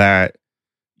is it that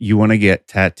you want to get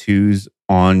tattoos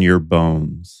on your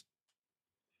bones?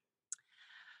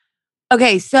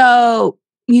 Okay, so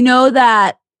you know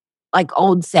that like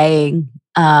old saying,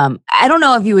 I don't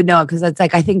know if you would know it because it's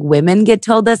like I think women get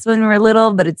told this when we're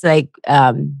little, but it's like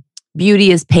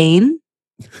beauty is pain.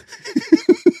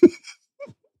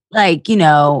 Like,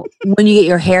 when you get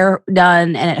your hair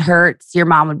done and it hurts, your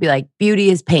mom would be like, beauty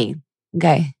is pain.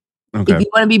 Okay. If you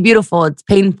want to be beautiful, it's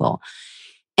painful.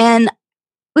 And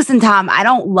listen, Tom, I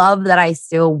don't love that I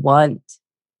still want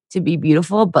to be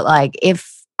beautiful, but like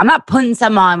if I'm not putting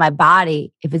something on my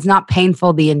body, if it's not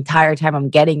painful the entire time I'm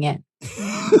getting it,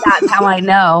 that's how I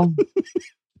know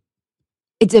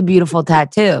It's a beautiful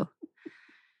tattoo.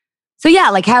 So yeah,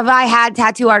 like have I had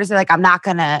tattoo artists that are like, I'm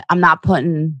not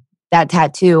putting that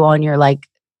tattoo on your like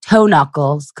toe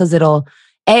knuckles because it'll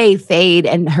fade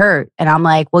and hurt. And I'm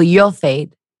like, well, you'll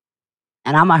fade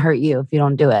and I'm gonna hurt you if you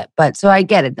don't do it. But so I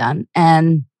get it done.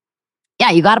 And yeah,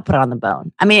 you got to put it on the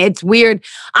bone. I mean, it's weird.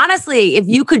 Honestly, if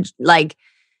you could like,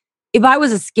 if I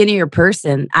was a skinnier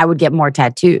person, I would get more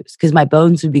tattoos because my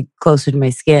bones would be closer to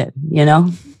my skin, you know?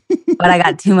 But I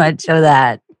got too much of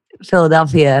that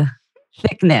Philadelphia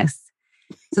thickness.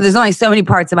 So there's only so many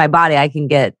parts of my body I can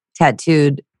get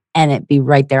tattooed and it be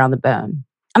right there on the bone.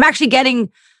 I'm actually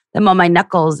getting them on my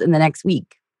knuckles in the next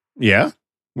week. Yeah?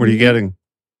 What are you getting?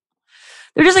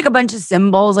 They're just like a bunch of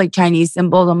symbols, like Chinese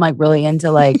symbols. I'm like really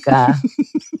into like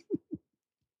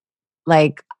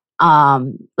like I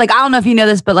don't know if you know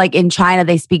this, but like in China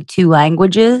they speak 2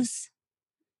 languages.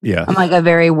 Yeah. I'm like a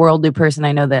very worldly person.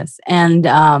 I know this. And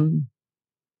yeah,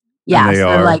 and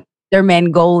so like they're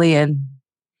Mongolian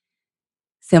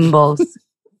symbols.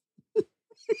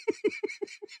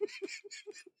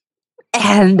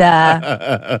 And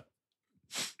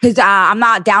because I'm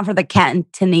not down for the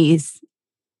Cantonese.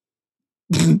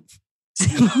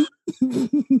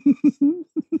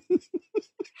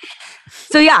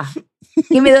 So yeah,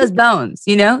 give me those bones,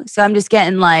 you know? So I'm just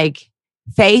getting like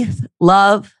faith,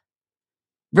 love,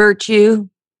 virtue,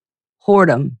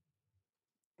 whoredom.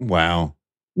 Wow.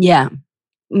 Yeah.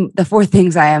 The 4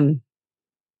 things I am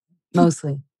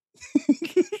mostly.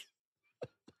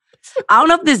 I don't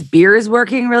know if this beer is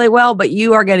working really well, but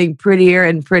you are getting prettier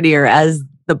and prettier as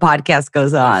the podcast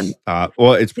goes on.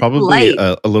 Well, it's probably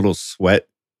a little sweat,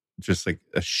 just like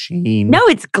a sheen. No,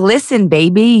 it's glisten,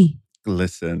 baby.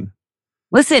 Glisten.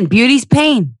 Listen, beauty's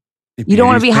pain. You don't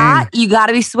want to be hot, you got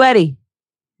to be sweaty.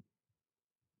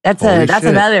 That's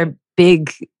another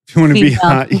big. If you want to be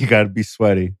hot, you got to be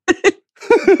sweaty.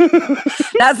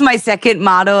 That's my second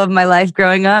motto of my life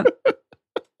growing up.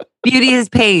 Beauty is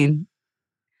pain.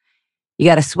 You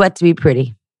got to sweat to be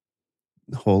pretty.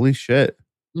 Holy shit.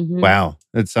 Mm-hmm. Wow.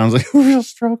 That sounds like a real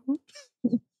struggle.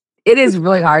 It is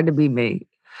really hard to be me.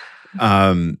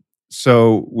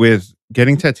 So with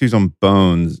getting tattoos on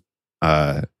bones,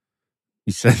 you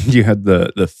said you had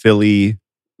the Philly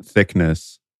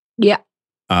thickness. Yeah.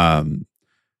 Have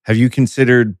you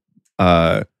considered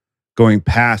going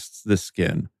past the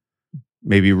skin?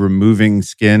 Maybe removing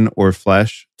skin or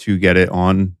flesh to get it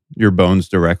on your bones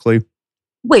directly?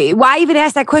 Wait, why even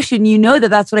ask that question? You know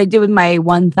that's what I did with my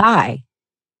one thigh.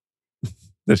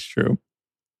 That's true.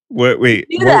 Wait.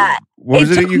 Do that. What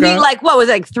was it you got? Like, what was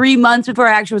it, like 3 months before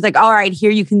I actually was like, all right, here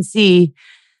you can see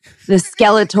the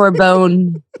skeletal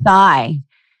bone thigh.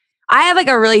 I have like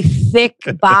a really thick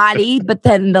body, but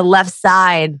then the left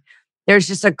side, there's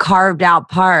just a carved out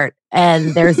part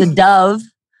and there's a dove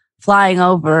flying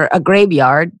over a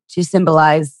graveyard to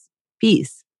symbolize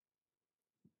peace.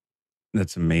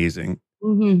 That's amazing.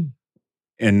 Mm-hmm.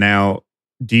 And now,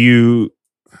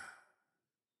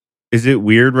 is it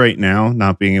weird right now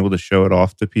not being able to show it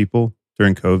off to people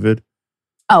during COVID?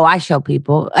 Oh, I show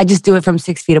people. I just do it from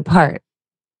 6 feet apart.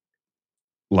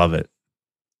 Love it.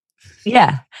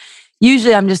 Yeah.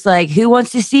 Usually I'm just like, who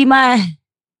wants to see my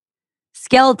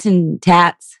skeleton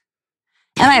tats?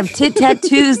 And I have tit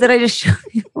tattoos that I just show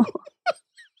people.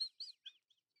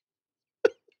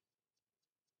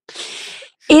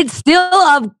 It's still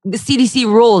of the CDC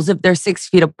rules if they're 6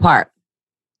 feet apart.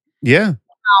 Yeah.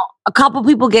 Now, a couple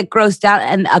people get grossed out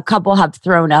and a couple have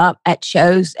thrown up at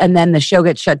shows and then the show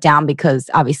gets shut down because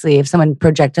obviously if someone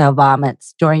projectile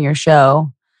vomits during your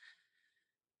show,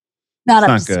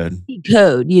 not good.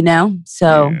 Code, you know?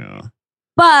 So, yeah.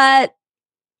 But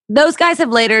those guys have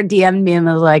later DM'd me and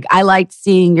was like, I liked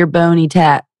seeing your bony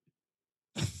tat.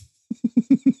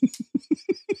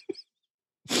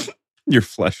 Your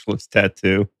fleshless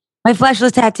tattoo. My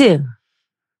fleshless tattoo.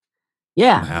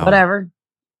 Yeah, wow. Whatever.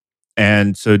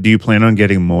 And so do you plan on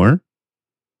getting more?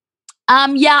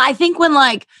 Yeah, I think when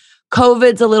like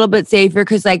COVID's a little bit safer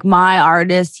because like my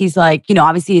artist, he's like, you know,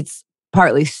 obviously it's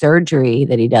partly surgery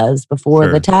that he does before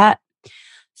the tat.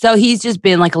 So he's just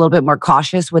been like a little bit more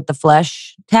cautious with the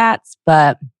flesh tats,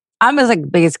 but I'm his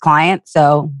like biggest client.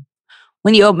 So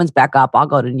when he opens back up, I'll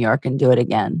go to New York and do it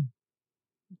again.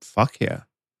 Fuck yeah.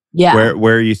 Yeah.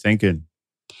 Where are you thinking?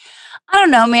 I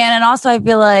don't know, man. And also I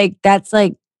feel like that's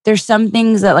like, there's some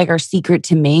things that like are secret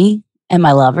to me and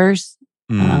my lovers.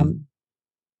 And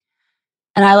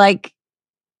I like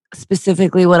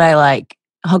specifically what I like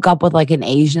hook up with like an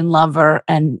Asian lover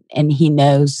and he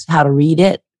knows how to read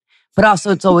it. But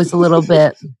also it's always a little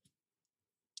bit,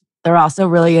 they're also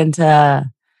really into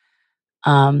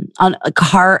On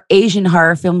Asian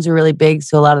horror films are really big,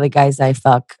 so a lot of the guys I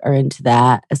fuck are into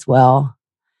that as well.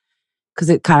 Because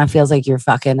it kind of feels like you're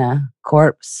fucking a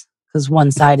corpse. Because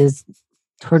one side is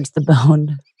towards the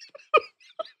bone.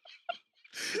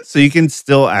 So you can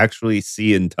still actually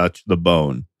see and touch the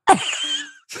bone.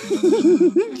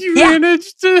 You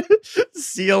managed to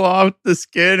seal off the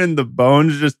skin and the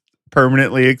bone's just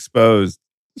permanently exposed.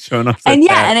 Showing off and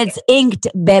it's inked,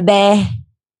 baby.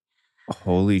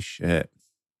 Holy shit.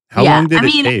 How long did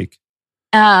it take?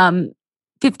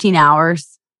 15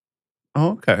 hours.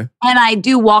 Oh, okay. And I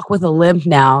do walk with a limp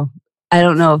now. I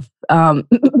don't know if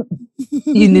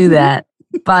you knew that.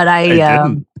 But I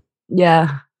didn't.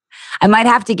 Yeah. I might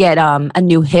have to get a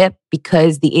new hip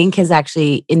because the ink is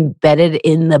actually embedded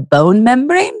in the bone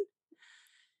membrane.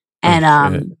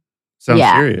 And sounds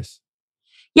serious.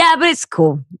 Yeah, but it's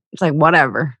cool. It's like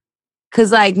whatever.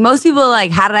 Cause like most people are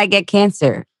like, how did I get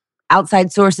cancer?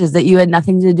 Outside sources that you had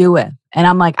nothing to do with. And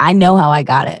I'm like, I know how I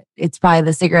got it. It's probably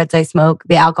the cigarettes I smoke,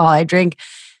 the alcohol I drink,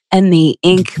 and the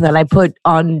ink that I put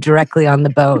on directly on the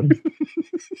bone.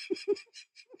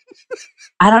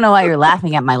 I don't know why you're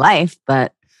laughing at my life,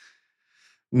 but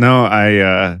no,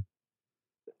 I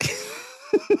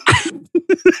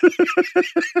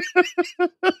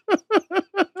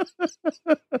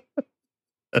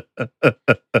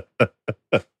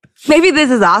maybe this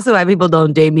is also why people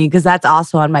don't date me, because that's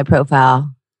also on my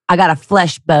profile. I got a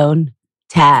flesh bone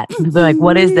tat. They're like,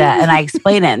 what is that? And I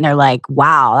explain it and they're like,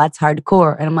 wow, that's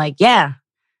hardcore. And I'm like, yeah,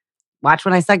 watch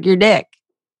when I suck your dick.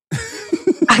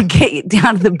 I get you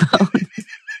down to the bone.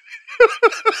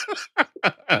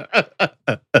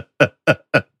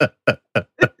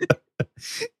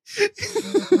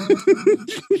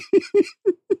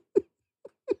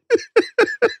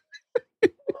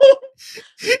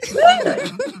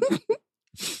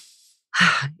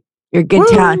 You're a good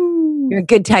time. You're a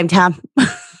good time, Tom.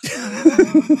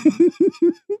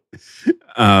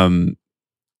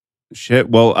 Shit.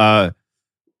 Well,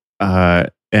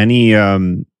 any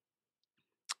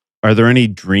are there any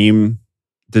dream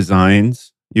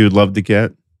designs you would love to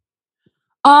get?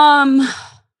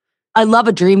 I love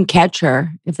a dream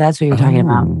catcher, if that's what you're talking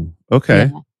about. Okay.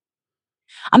 Yeah.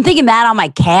 I'm thinking that on my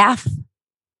calf.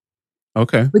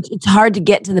 Okay. Which it's hard to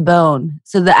get to the bone.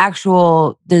 So the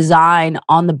actual design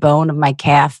on the bone of my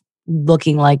calf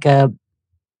looking like a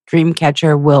dream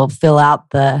catcher will fill out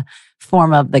the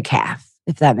form of the calf,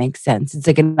 if that makes sense. It's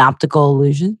like an optical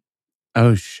illusion.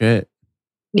 Oh, shit.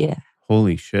 Yeah.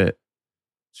 Holy shit.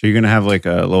 So you're going to have like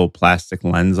a little plastic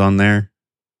lens on there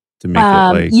to make it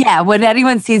like... Yeah, when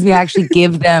anyone sees me, I actually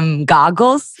give them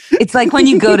goggles. It's like when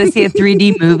you go to see a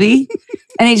 3D movie.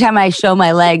 Anytime I show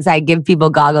my legs, I give people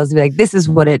goggles to be like, this is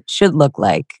what it should look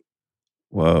like.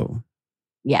 Whoa.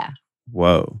 Yeah.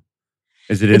 Whoa.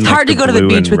 Is it It's hard to go to the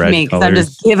beach with me because I'm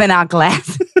just giving out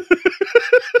glasses.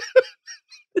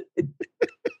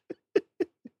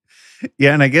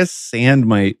 Yeah, and I guess sand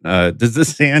might... does the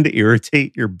sand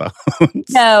irritate your bones?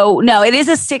 No. It is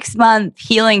a 6-month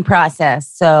healing process.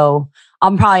 So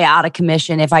I'm probably out of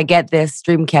commission if I get this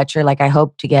dream catcher like I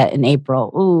hope to get in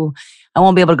April. Ooh, I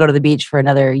won't be able to go to the beach for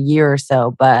another year or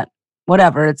so, but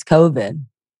whatever, it's COVID.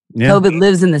 Yeah. COVID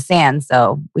lives in the sand,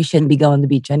 so we shouldn't be going to the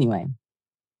beach anyway.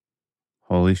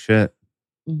 Holy shit.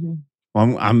 Mm-hmm.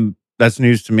 Well, I'm that's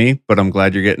news to me, but I'm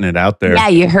glad you're getting it out there. Yeah,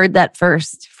 you heard that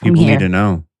first from People here. need to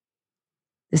know.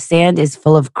 The sand is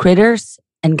full of critters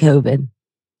and COVID.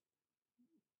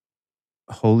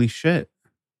 Holy shit.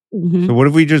 Mm-hmm. So what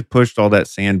if we just pushed all that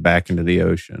sand back into the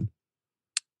ocean?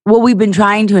 Well, we've been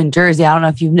trying to in Jersey. I don't know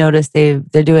if you've noticed they're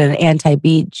doing an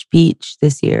anti-beach beach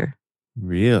this year.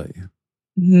 Really?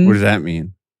 Mm-hmm. What does that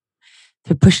mean?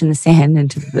 They're pushing the sand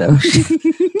into the ocean.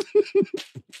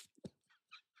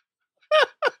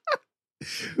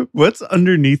 What's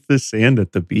underneath the sand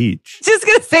at the beach? Just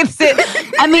gonna say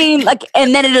I mean, like,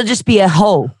 and then it'll just be a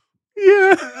hole.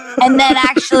 Yeah. And then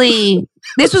actually,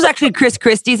 this was actually Chris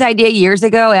Christie's idea years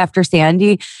ago after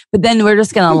Sandy. But then we're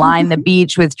just gonna line the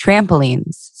beach with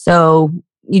trampolines, so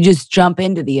you just jump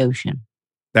into the ocean.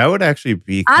 That would actually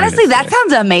be honestly. That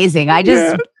sounds amazing. I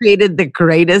just created the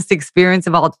greatest experience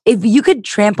of all. If you could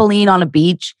trampoline on a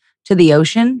beach to the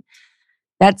ocean,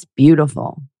 that's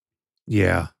beautiful.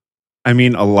 Yeah. I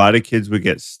mean, a lot of kids would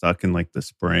get stuck in like the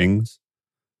springs,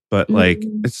 but like,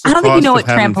 it's the I don't think you know cost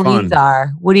what of having trampolines fun.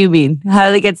 are. What do you mean? How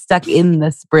do they get stuck in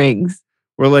the springs?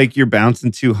 Where like you're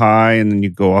bouncing too high and then you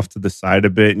go off to the side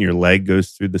a bit and your leg goes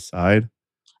through the side.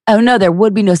 Oh no, there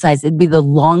would be no size. It'd be the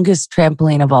longest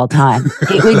trampoline of all time.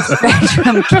 It would stretch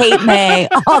from Cape May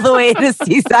all the way to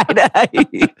Seaside High.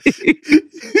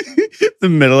 The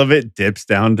middle of it dips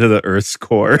down to the Earth's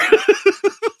core.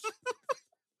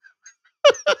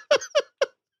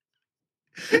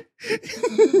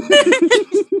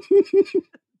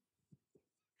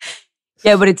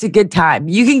 Yeah, but it's a good time.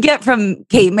 You can get from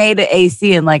Cape May to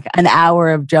AC in like an hour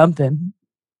of jumping.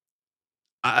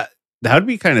 That would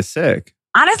be kind of sick.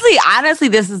 Honestly,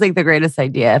 this is like the greatest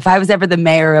idea. If I was ever the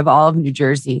mayor of all of New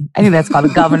Jersey, I think that's called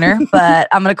a governor, but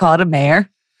I'm going to call it a mayor.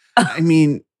 I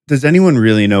mean, does anyone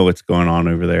really know what's going on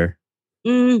over there?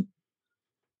 You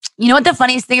know what the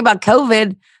funniest thing about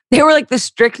COVID? They were like the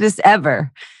strictest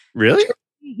ever. Really?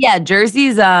 Yeah,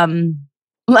 Jersey's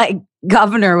like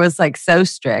governor was like so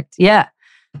strict. Yeah.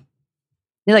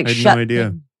 They like I had shut no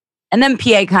idea. And then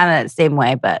PA kind of same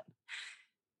way, but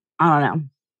I don't know.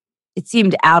 It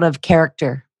seemed out of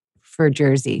character for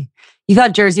Jersey. You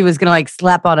thought Jersey was going to like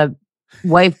slap on a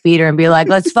wife beater and be like,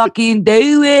 let's fucking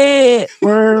do it.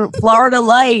 We're Florida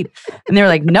light. And they were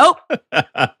like, nope.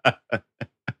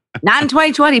 Not in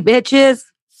 2020, bitches.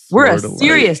 We're Florida a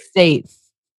serious state.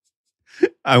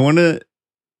 I want to,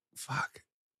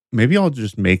 maybe I'll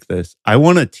just make this. I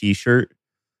want a t-shirt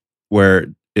where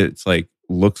it's like,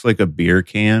 looks like a beer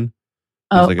can.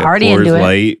 Oh, like a already Coors into it.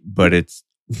 Light, but it's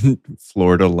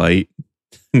Florida light.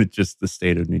 It's just the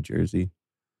state of New Jersey.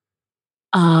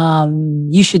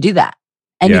 You should do that.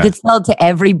 And you could sell it to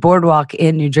every boardwalk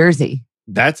in New Jersey.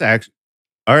 That's actually,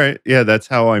 all right. Yeah, that's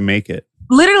how I make it.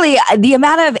 Literally, the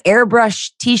amount of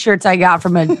airbrush t-shirts I got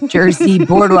from a Jersey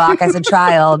boardwalk as a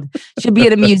child should be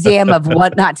in a museum of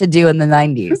what not to do in the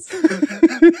 90s.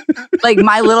 Like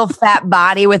my little fat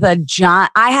body with a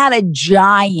giant, I had a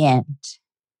giant,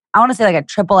 I want to say like a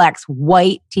XXX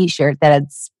white t-shirt that had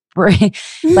spray,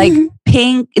 like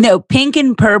pink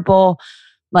and purple,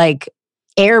 like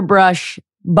airbrush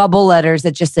bubble letters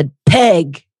that just said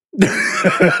peg. I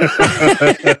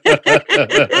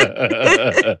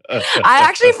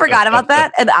actually forgot about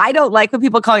that. And I don't like when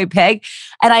people call me Peg.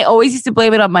 And I always used to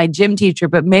blame it on my gym teacher,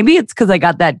 but maybe it's because I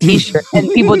got that t-shirt and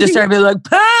people just started being like,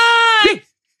 Peg!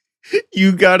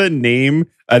 You got a name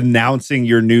announcing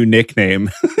your new nickname.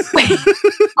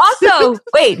 Also,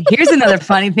 here's another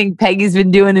funny thing Peggy's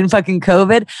been doing in fucking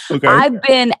COVID. Okay. I've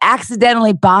been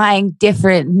accidentally buying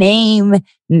different name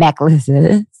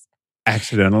necklaces.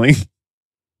 Accidentally?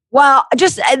 Well,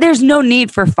 just there's no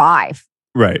need for 5.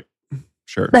 Right.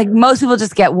 Sure. Like most people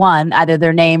just get one, either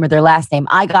their name or their last name.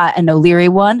 I got an O'Leary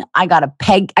one. I got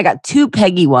two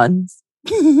Peggy ones.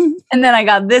 And then I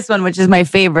got this one, which is my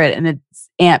favorite, and it's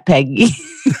Aunt Peggy.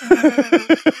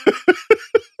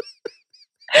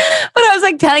 But I was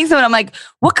like telling someone, I'm like,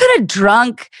 what kind of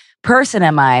drunk person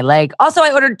am I? Like, also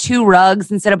I ordered 2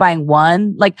 rugs instead of buying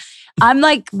one. Like, I'm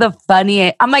like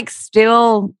I'm like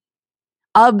still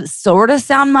sort of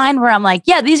sound mind where I'm like,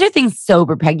 yeah, these are things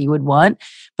sober Peggy would want.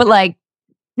 But like,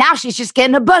 now she's just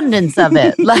getting abundance of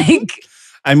it. Like,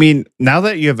 I mean, now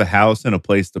that you have a house and a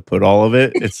place to put all of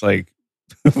it, it's like,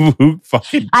 who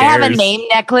fucking cares? I have a name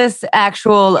necklace,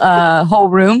 actual whole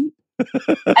room.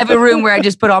 I have a room where I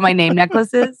just put all my name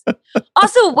necklaces.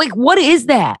 Also, like, what is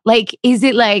that? Like, is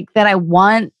it like that I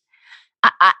want?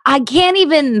 I can't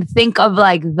even think of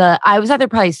like I was either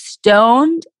probably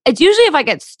stoned. It's usually if I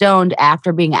get stoned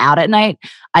after being out at night,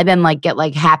 I then like get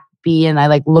like happy and I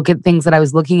like look at things that I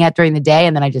was looking at during the day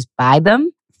and then I just buy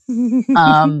them.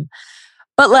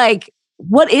 But like,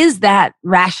 what is that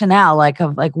rationale? Like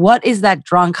what is that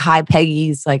drunk high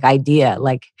Peggy's like idea?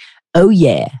 Like, oh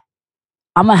yeah,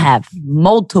 I'm going to have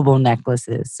multiple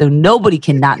necklaces so nobody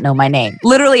can not know my name.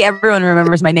 Literally everyone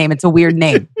remembers my name. It's a weird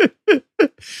name.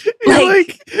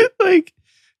 like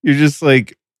you're just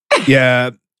like,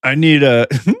 yeah, I need a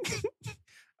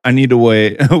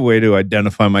way to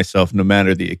identify myself no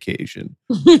matter the occasion.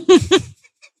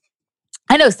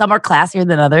 I know some are classier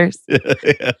than others.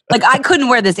 Yeah. Like I couldn't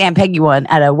wear this Aunt Peggy one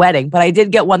at a wedding, but I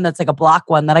did get one that's like a block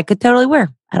one that I could totally wear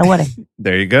at a wedding.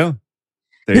 There you go.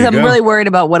 Because I'm really worried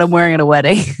about what I'm wearing at a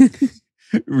wedding.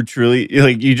 Truly,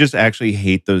 like you just actually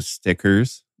hate those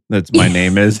stickers. That's my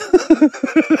name is.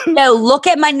 No, look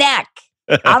at my neck.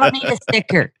 I don't need a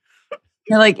sticker.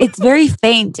 They're like, it's very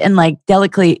faint and like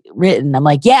delicately written. I'm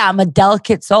like, yeah, I'm a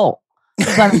delicate soul.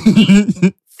 Fight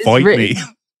me.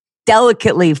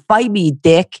 Delicately, fight me,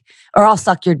 dick, or I'll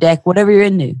suck your dick, whatever you're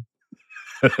into.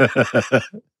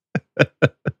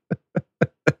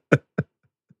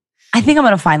 I think I'm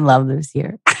going to find love this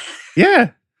year.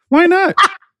 Yeah, why not?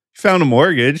 Found a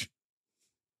mortgage.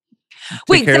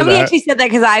 Wait, somebody actually said that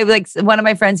because I like one of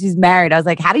my friends who's married. I was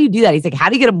like, how do you do that? He's like, how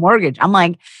do you get a mortgage? I'm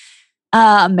like,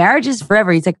 marriage is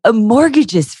forever. He's like, a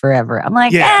mortgage is forever. I'm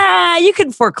like, you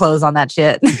can foreclose on that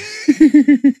shit.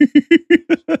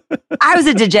 I was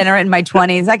a degenerate in my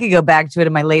 20s. I could go back to it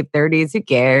in my late 30s. Who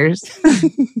cares?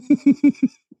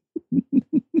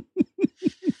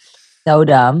 So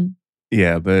dumb.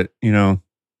 Yeah, but you know,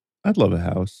 I'd love a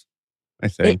house, I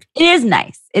think. It is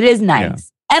nice. It is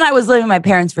nice. Yeah. And I was living with my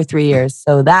parents for 3 years.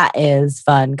 So that is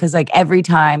fun. Because like every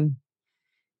time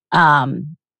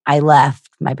I left,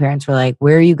 my parents were like,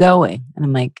 where are you going? And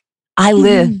I'm like, I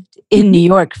lived in New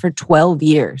York for 12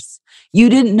 years. You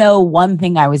didn't know one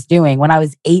thing I was doing when I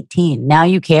was 18. Now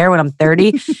you care when I'm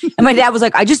 30. And my dad was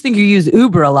like, I just think you use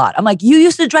Uber a lot. I'm like, you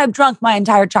used to drive drunk my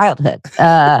entire childhood.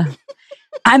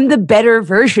 I'm the better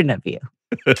version of you.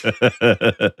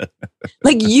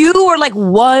 Like you were like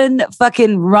one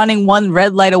fucking running one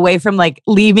red light away from like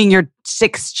leaving your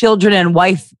 6 children and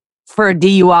wife for a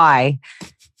DUI.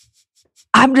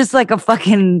 I'm just like a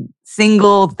fucking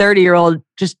single 30-year-old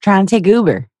just trying to take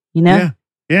Uber, you know?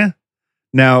 Yeah.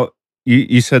 Now,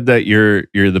 you said that you're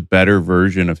the better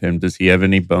version of him. Does he have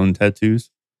any bone tattoos?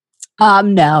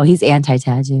 No, he's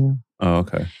anti-tattoo. Oh,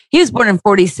 okay. He was born in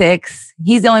 1946.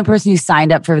 He's the only person who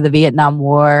signed up for the Vietnam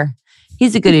War.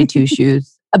 He's a goody two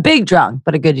shoes. A big drunk,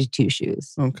 but a goody two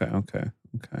shoes. Okay.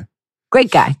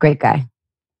 Great guy.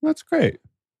 That's great.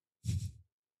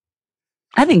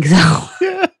 I think so.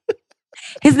 Yeah.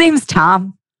 His name's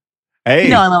Tom. Hey, you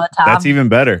know I love a Tom. That's even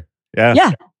better. Yeah.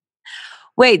 Yeah.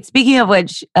 Wait, speaking of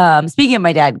which, speaking of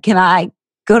my dad, can I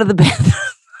go to the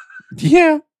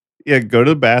bathroom? Yeah, go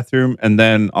to the bathroom and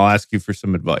then I'll ask you for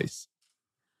some advice.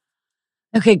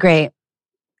 Okay, great.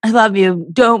 I love you.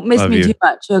 Don't miss me too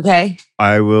much, okay?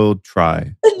 I will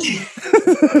try.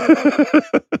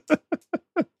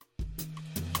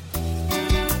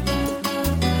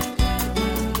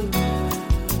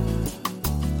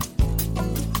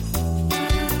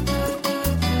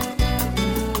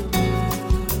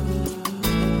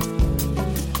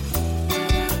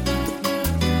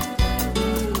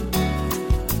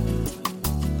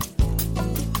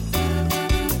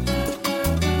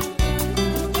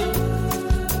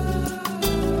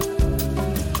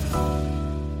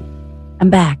 I'm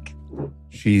back.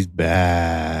 She's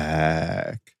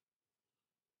back.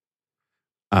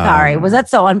 Sorry, was that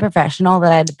so unprofessional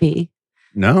that I had to pee?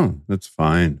 No, that's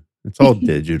fine. It's all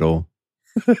digital.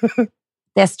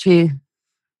 That's true.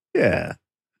 Yeah.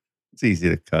 It's easy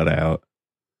to cut out.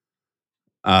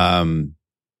 Well,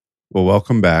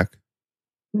 welcome back.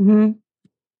 Mm-hmm.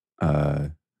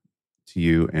 To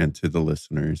you and to the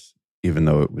listeners, even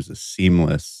though it was a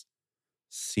seamless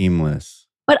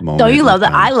But don't you love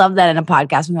that? I love that in a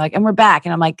podcast when they're like, and we're back.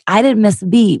 And I'm like, I didn't miss a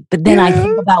beat. But then I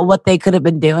think about what they could have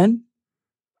been doing.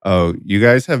 Oh, you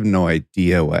guys have no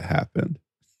idea what happened.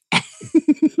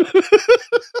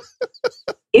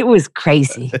 It was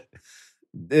crazy.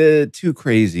 Too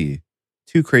crazy.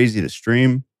 Too crazy to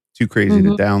stream. Too crazy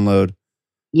to download.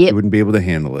 Yep. You wouldn't be able to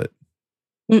handle it.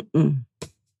 Mm-mm.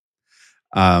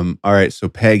 All right. So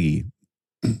Peggy.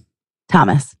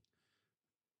 Thomas.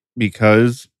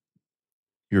 Because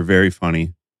you're very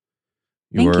funny.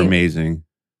 You are amazing.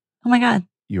 Oh my God.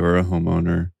 You're a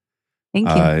homeowner. Thank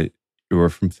you. You're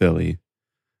from Philly.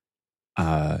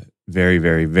 Very,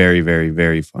 very, very, very,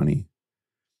 very funny.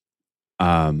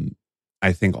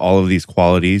 I think all of these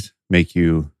qualities make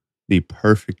you the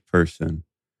perfect person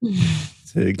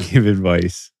to give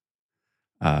advice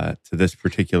to this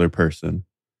particular person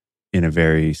in a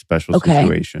very special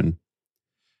situation.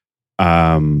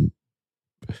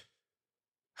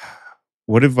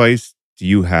 What advice do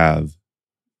you have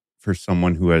for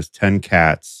someone who has 10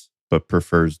 cats but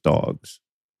prefers dogs?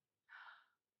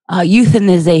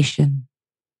 Euthanization.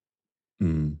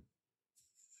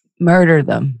 Murder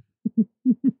them.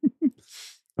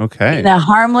 Okay. Now,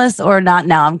 harmless or not?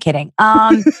 No, I'm kidding.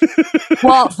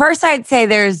 Well, first I'd say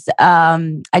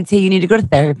you need to go to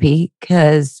therapy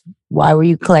because why were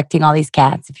you collecting all these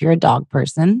cats if you're a dog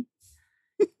person?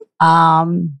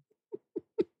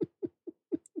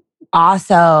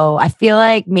 Also, I feel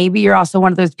like maybe you're also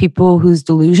one of those people who's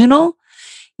delusional.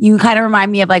 You kind of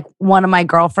remind me of like one of my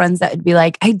girlfriends that would be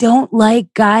like, I don't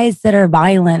like guys that are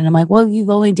violent. And I'm like, well, you've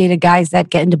only dated guys that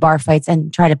get into bar fights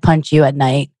and try to punch you at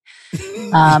night.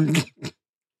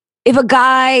 If a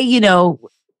guy,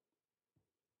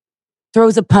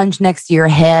 throws a punch next to your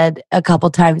head a couple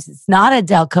times, it's not a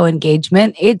Delco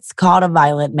engagement. It's called a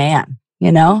violent man,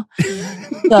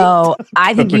 So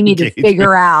I think you need to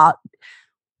figure out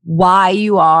why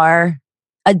you are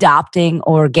adopting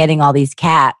or getting all these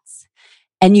cats.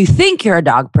 And you think you're a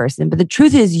dog person, but the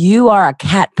truth is you are a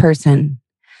cat person.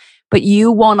 But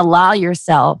you won't allow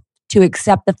yourself to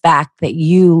accept the fact that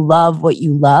you love what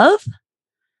you love.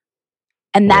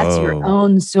 And that's your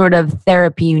own sort of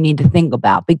therapy you need to think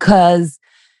about. Because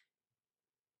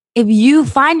if you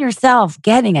find yourself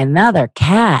getting another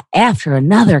cat after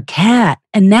another cat,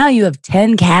 and now you have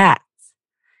 10 cats,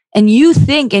 and you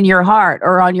think in your heart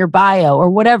or on your bio or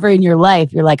whatever in your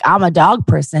life, you're like, I'm a dog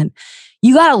person,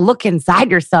 you got to look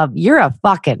inside yourself. You're a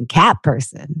fucking cat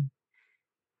person.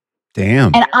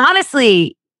 Damn. And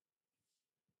honestly,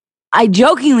 I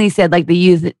jokingly said like the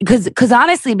youth, because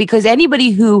honestly, because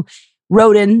anybody who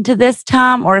wrote into this,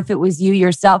 Tom, or if it was you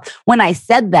yourself, when I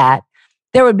said that,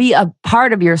 there would be a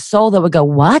part of your soul that would go,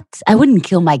 what? I wouldn't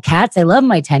kill my cats. I love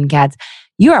my 10 cats.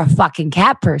 You're a fucking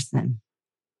cat person.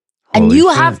 And Holy you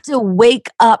shit. have to wake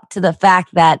up to the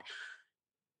fact that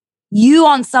you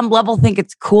on some level think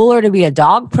it's cooler to be a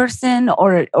dog person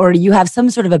or you have some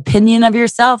sort of opinion of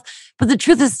yourself. But the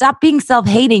truth is, stop being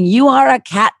self-hating. You are a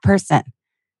cat person.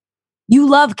 You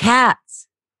love cats.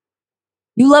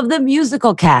 You love the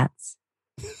musical Cats.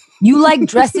 You like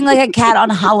dressing like a cat on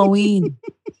Halloween.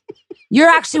 You're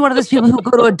actually one of those people who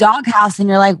go to a dog house and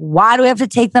you're like, why do we have to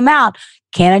take them out?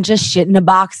 Can't I just shit in a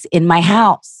box in my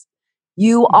house?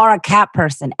 You are a cat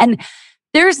person. And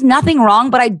there's nothing wrong,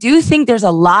 but I do think there's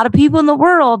a lot of people in the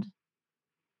world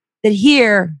that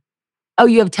hear, oh,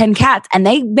 you have 10 cats, and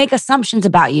they make assumptions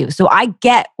about you. So I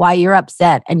get why you're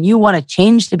upset and you want to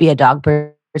change to be a dog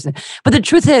person. But the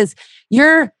truth is,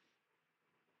 you're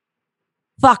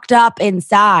fucked up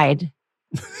inside.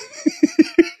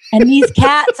 And these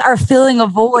cats are filling a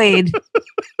void.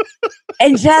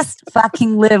 And just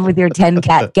fucking live with your 10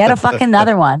 cat. Get a fucking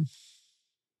another one.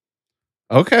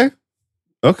 Okay.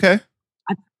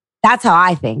 That's how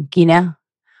I think, you know?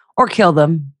 Or kill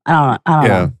them. I don't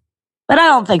know. But I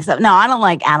don't think so. No, I don't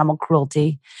like animal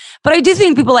cruelty. But I do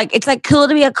think people like, it's like cool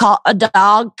to be a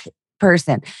dog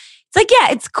person. It's like,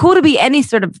 yeah, it's cool to be any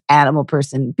sort of animal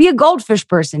person. Be a goldfish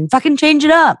person. Fucking change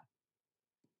it up.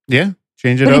 Yeah,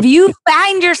 change it but up. But if you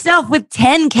find yourself with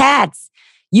 10 cats,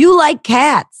 you like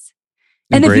cats.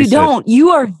 And if you don't, you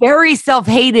are very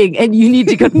self-hating and you need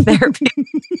to go to therapy.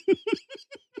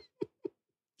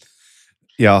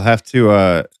 Yeah, I'll have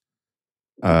to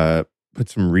put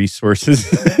some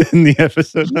resources in the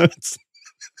episode notes.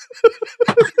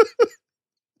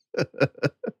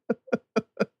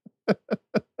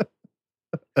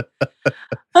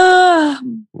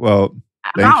 Well,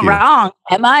 I'm not wrong,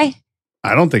 am I?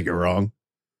 I don't think you're wrong.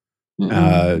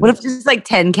 What if just like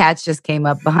 10 cats just came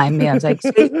up behind me? I was like,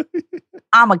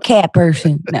 I'm a cat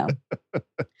person. No.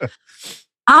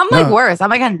 I'm like worse. I'm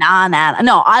like a non-animal.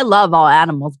 No, I love all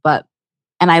animals,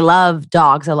 and I love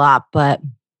dogs a lot, but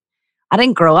I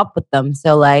didn't grow up with them.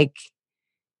 So like,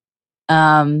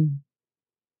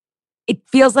 it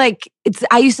feels like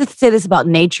I used to say this about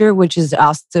nature, which is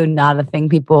also not a thing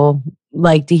people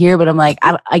like to hear, but I'm like,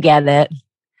 I get it.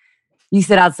 You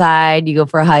sit outside, you go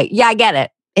for a hike. Yeah, I get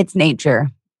it. It's nature.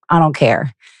 I don't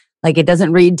care. Like, it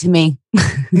doesn't read to me.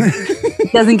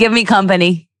 It doesn't give me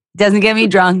company. It doesn't get me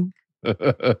drunk.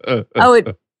 I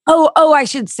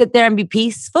should sit there and be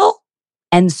peaceful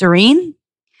and serene.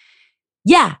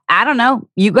 Yeah, I don't know.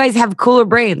 You guys have cooler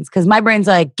brains because my brain's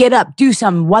like, get up, do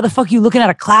something. Why the fuck are you looking at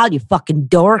a cloud, you fucking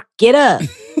dork? Get up.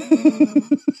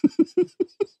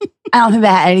 I don't think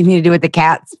that had anything to do with the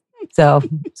cats. So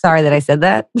sorry that I said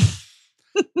that.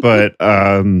 But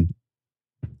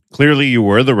clearly you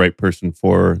were the right person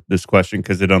for this question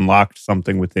because it unlocked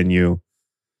something within you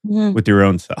with your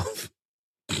own self.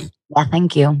 Yeah,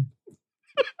 thank you.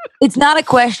 It's not a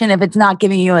question if it's not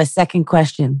giving you a second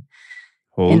question.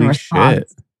 Holy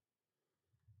shit.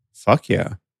 Fuck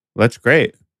yeah. That's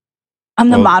great. I'm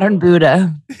the modern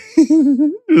Buddha.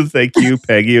 Thank you,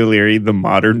 Peggy O'Leary, the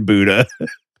modern Buddha.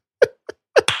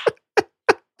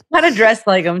 How to dress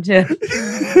like him, too.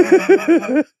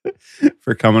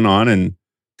 For coming on and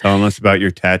telling us about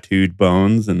your tattooed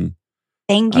bones. And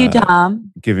thank you,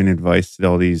 Tom. Giving advice to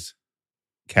all these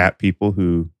cat people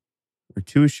who are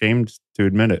too ashamed to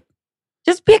admit it.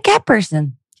 Just be a cat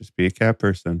person. Just be a cat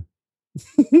person.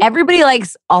 Everybody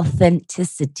likes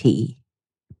authenticity.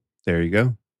 There you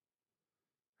go.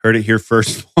 Heard it here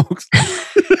first, folks.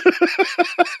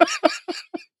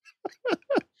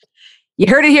 You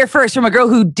heard it here first from a girl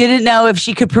who didn't know if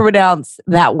she could pronounce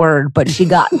that word, but she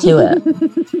got to it.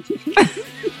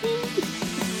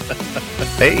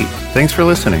 Hey, thanks for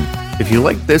listening. If you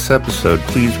liked this episode,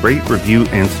 please rate, review,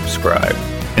 and subscribe.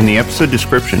 In the episode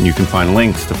description, you can find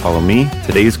links to follow me,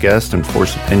 today's guest, and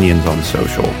Forced Opinions on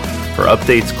social. For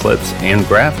updates, clips, and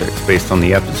graphics based on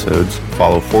the episodes,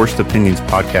 follow Forced Opinions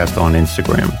Podcast on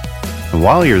Instagram. And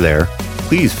while you're there,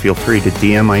 please feel free to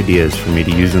DM ideas for me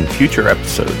to use in future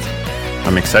episodes.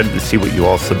 I'm excited to see what you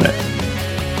all submit.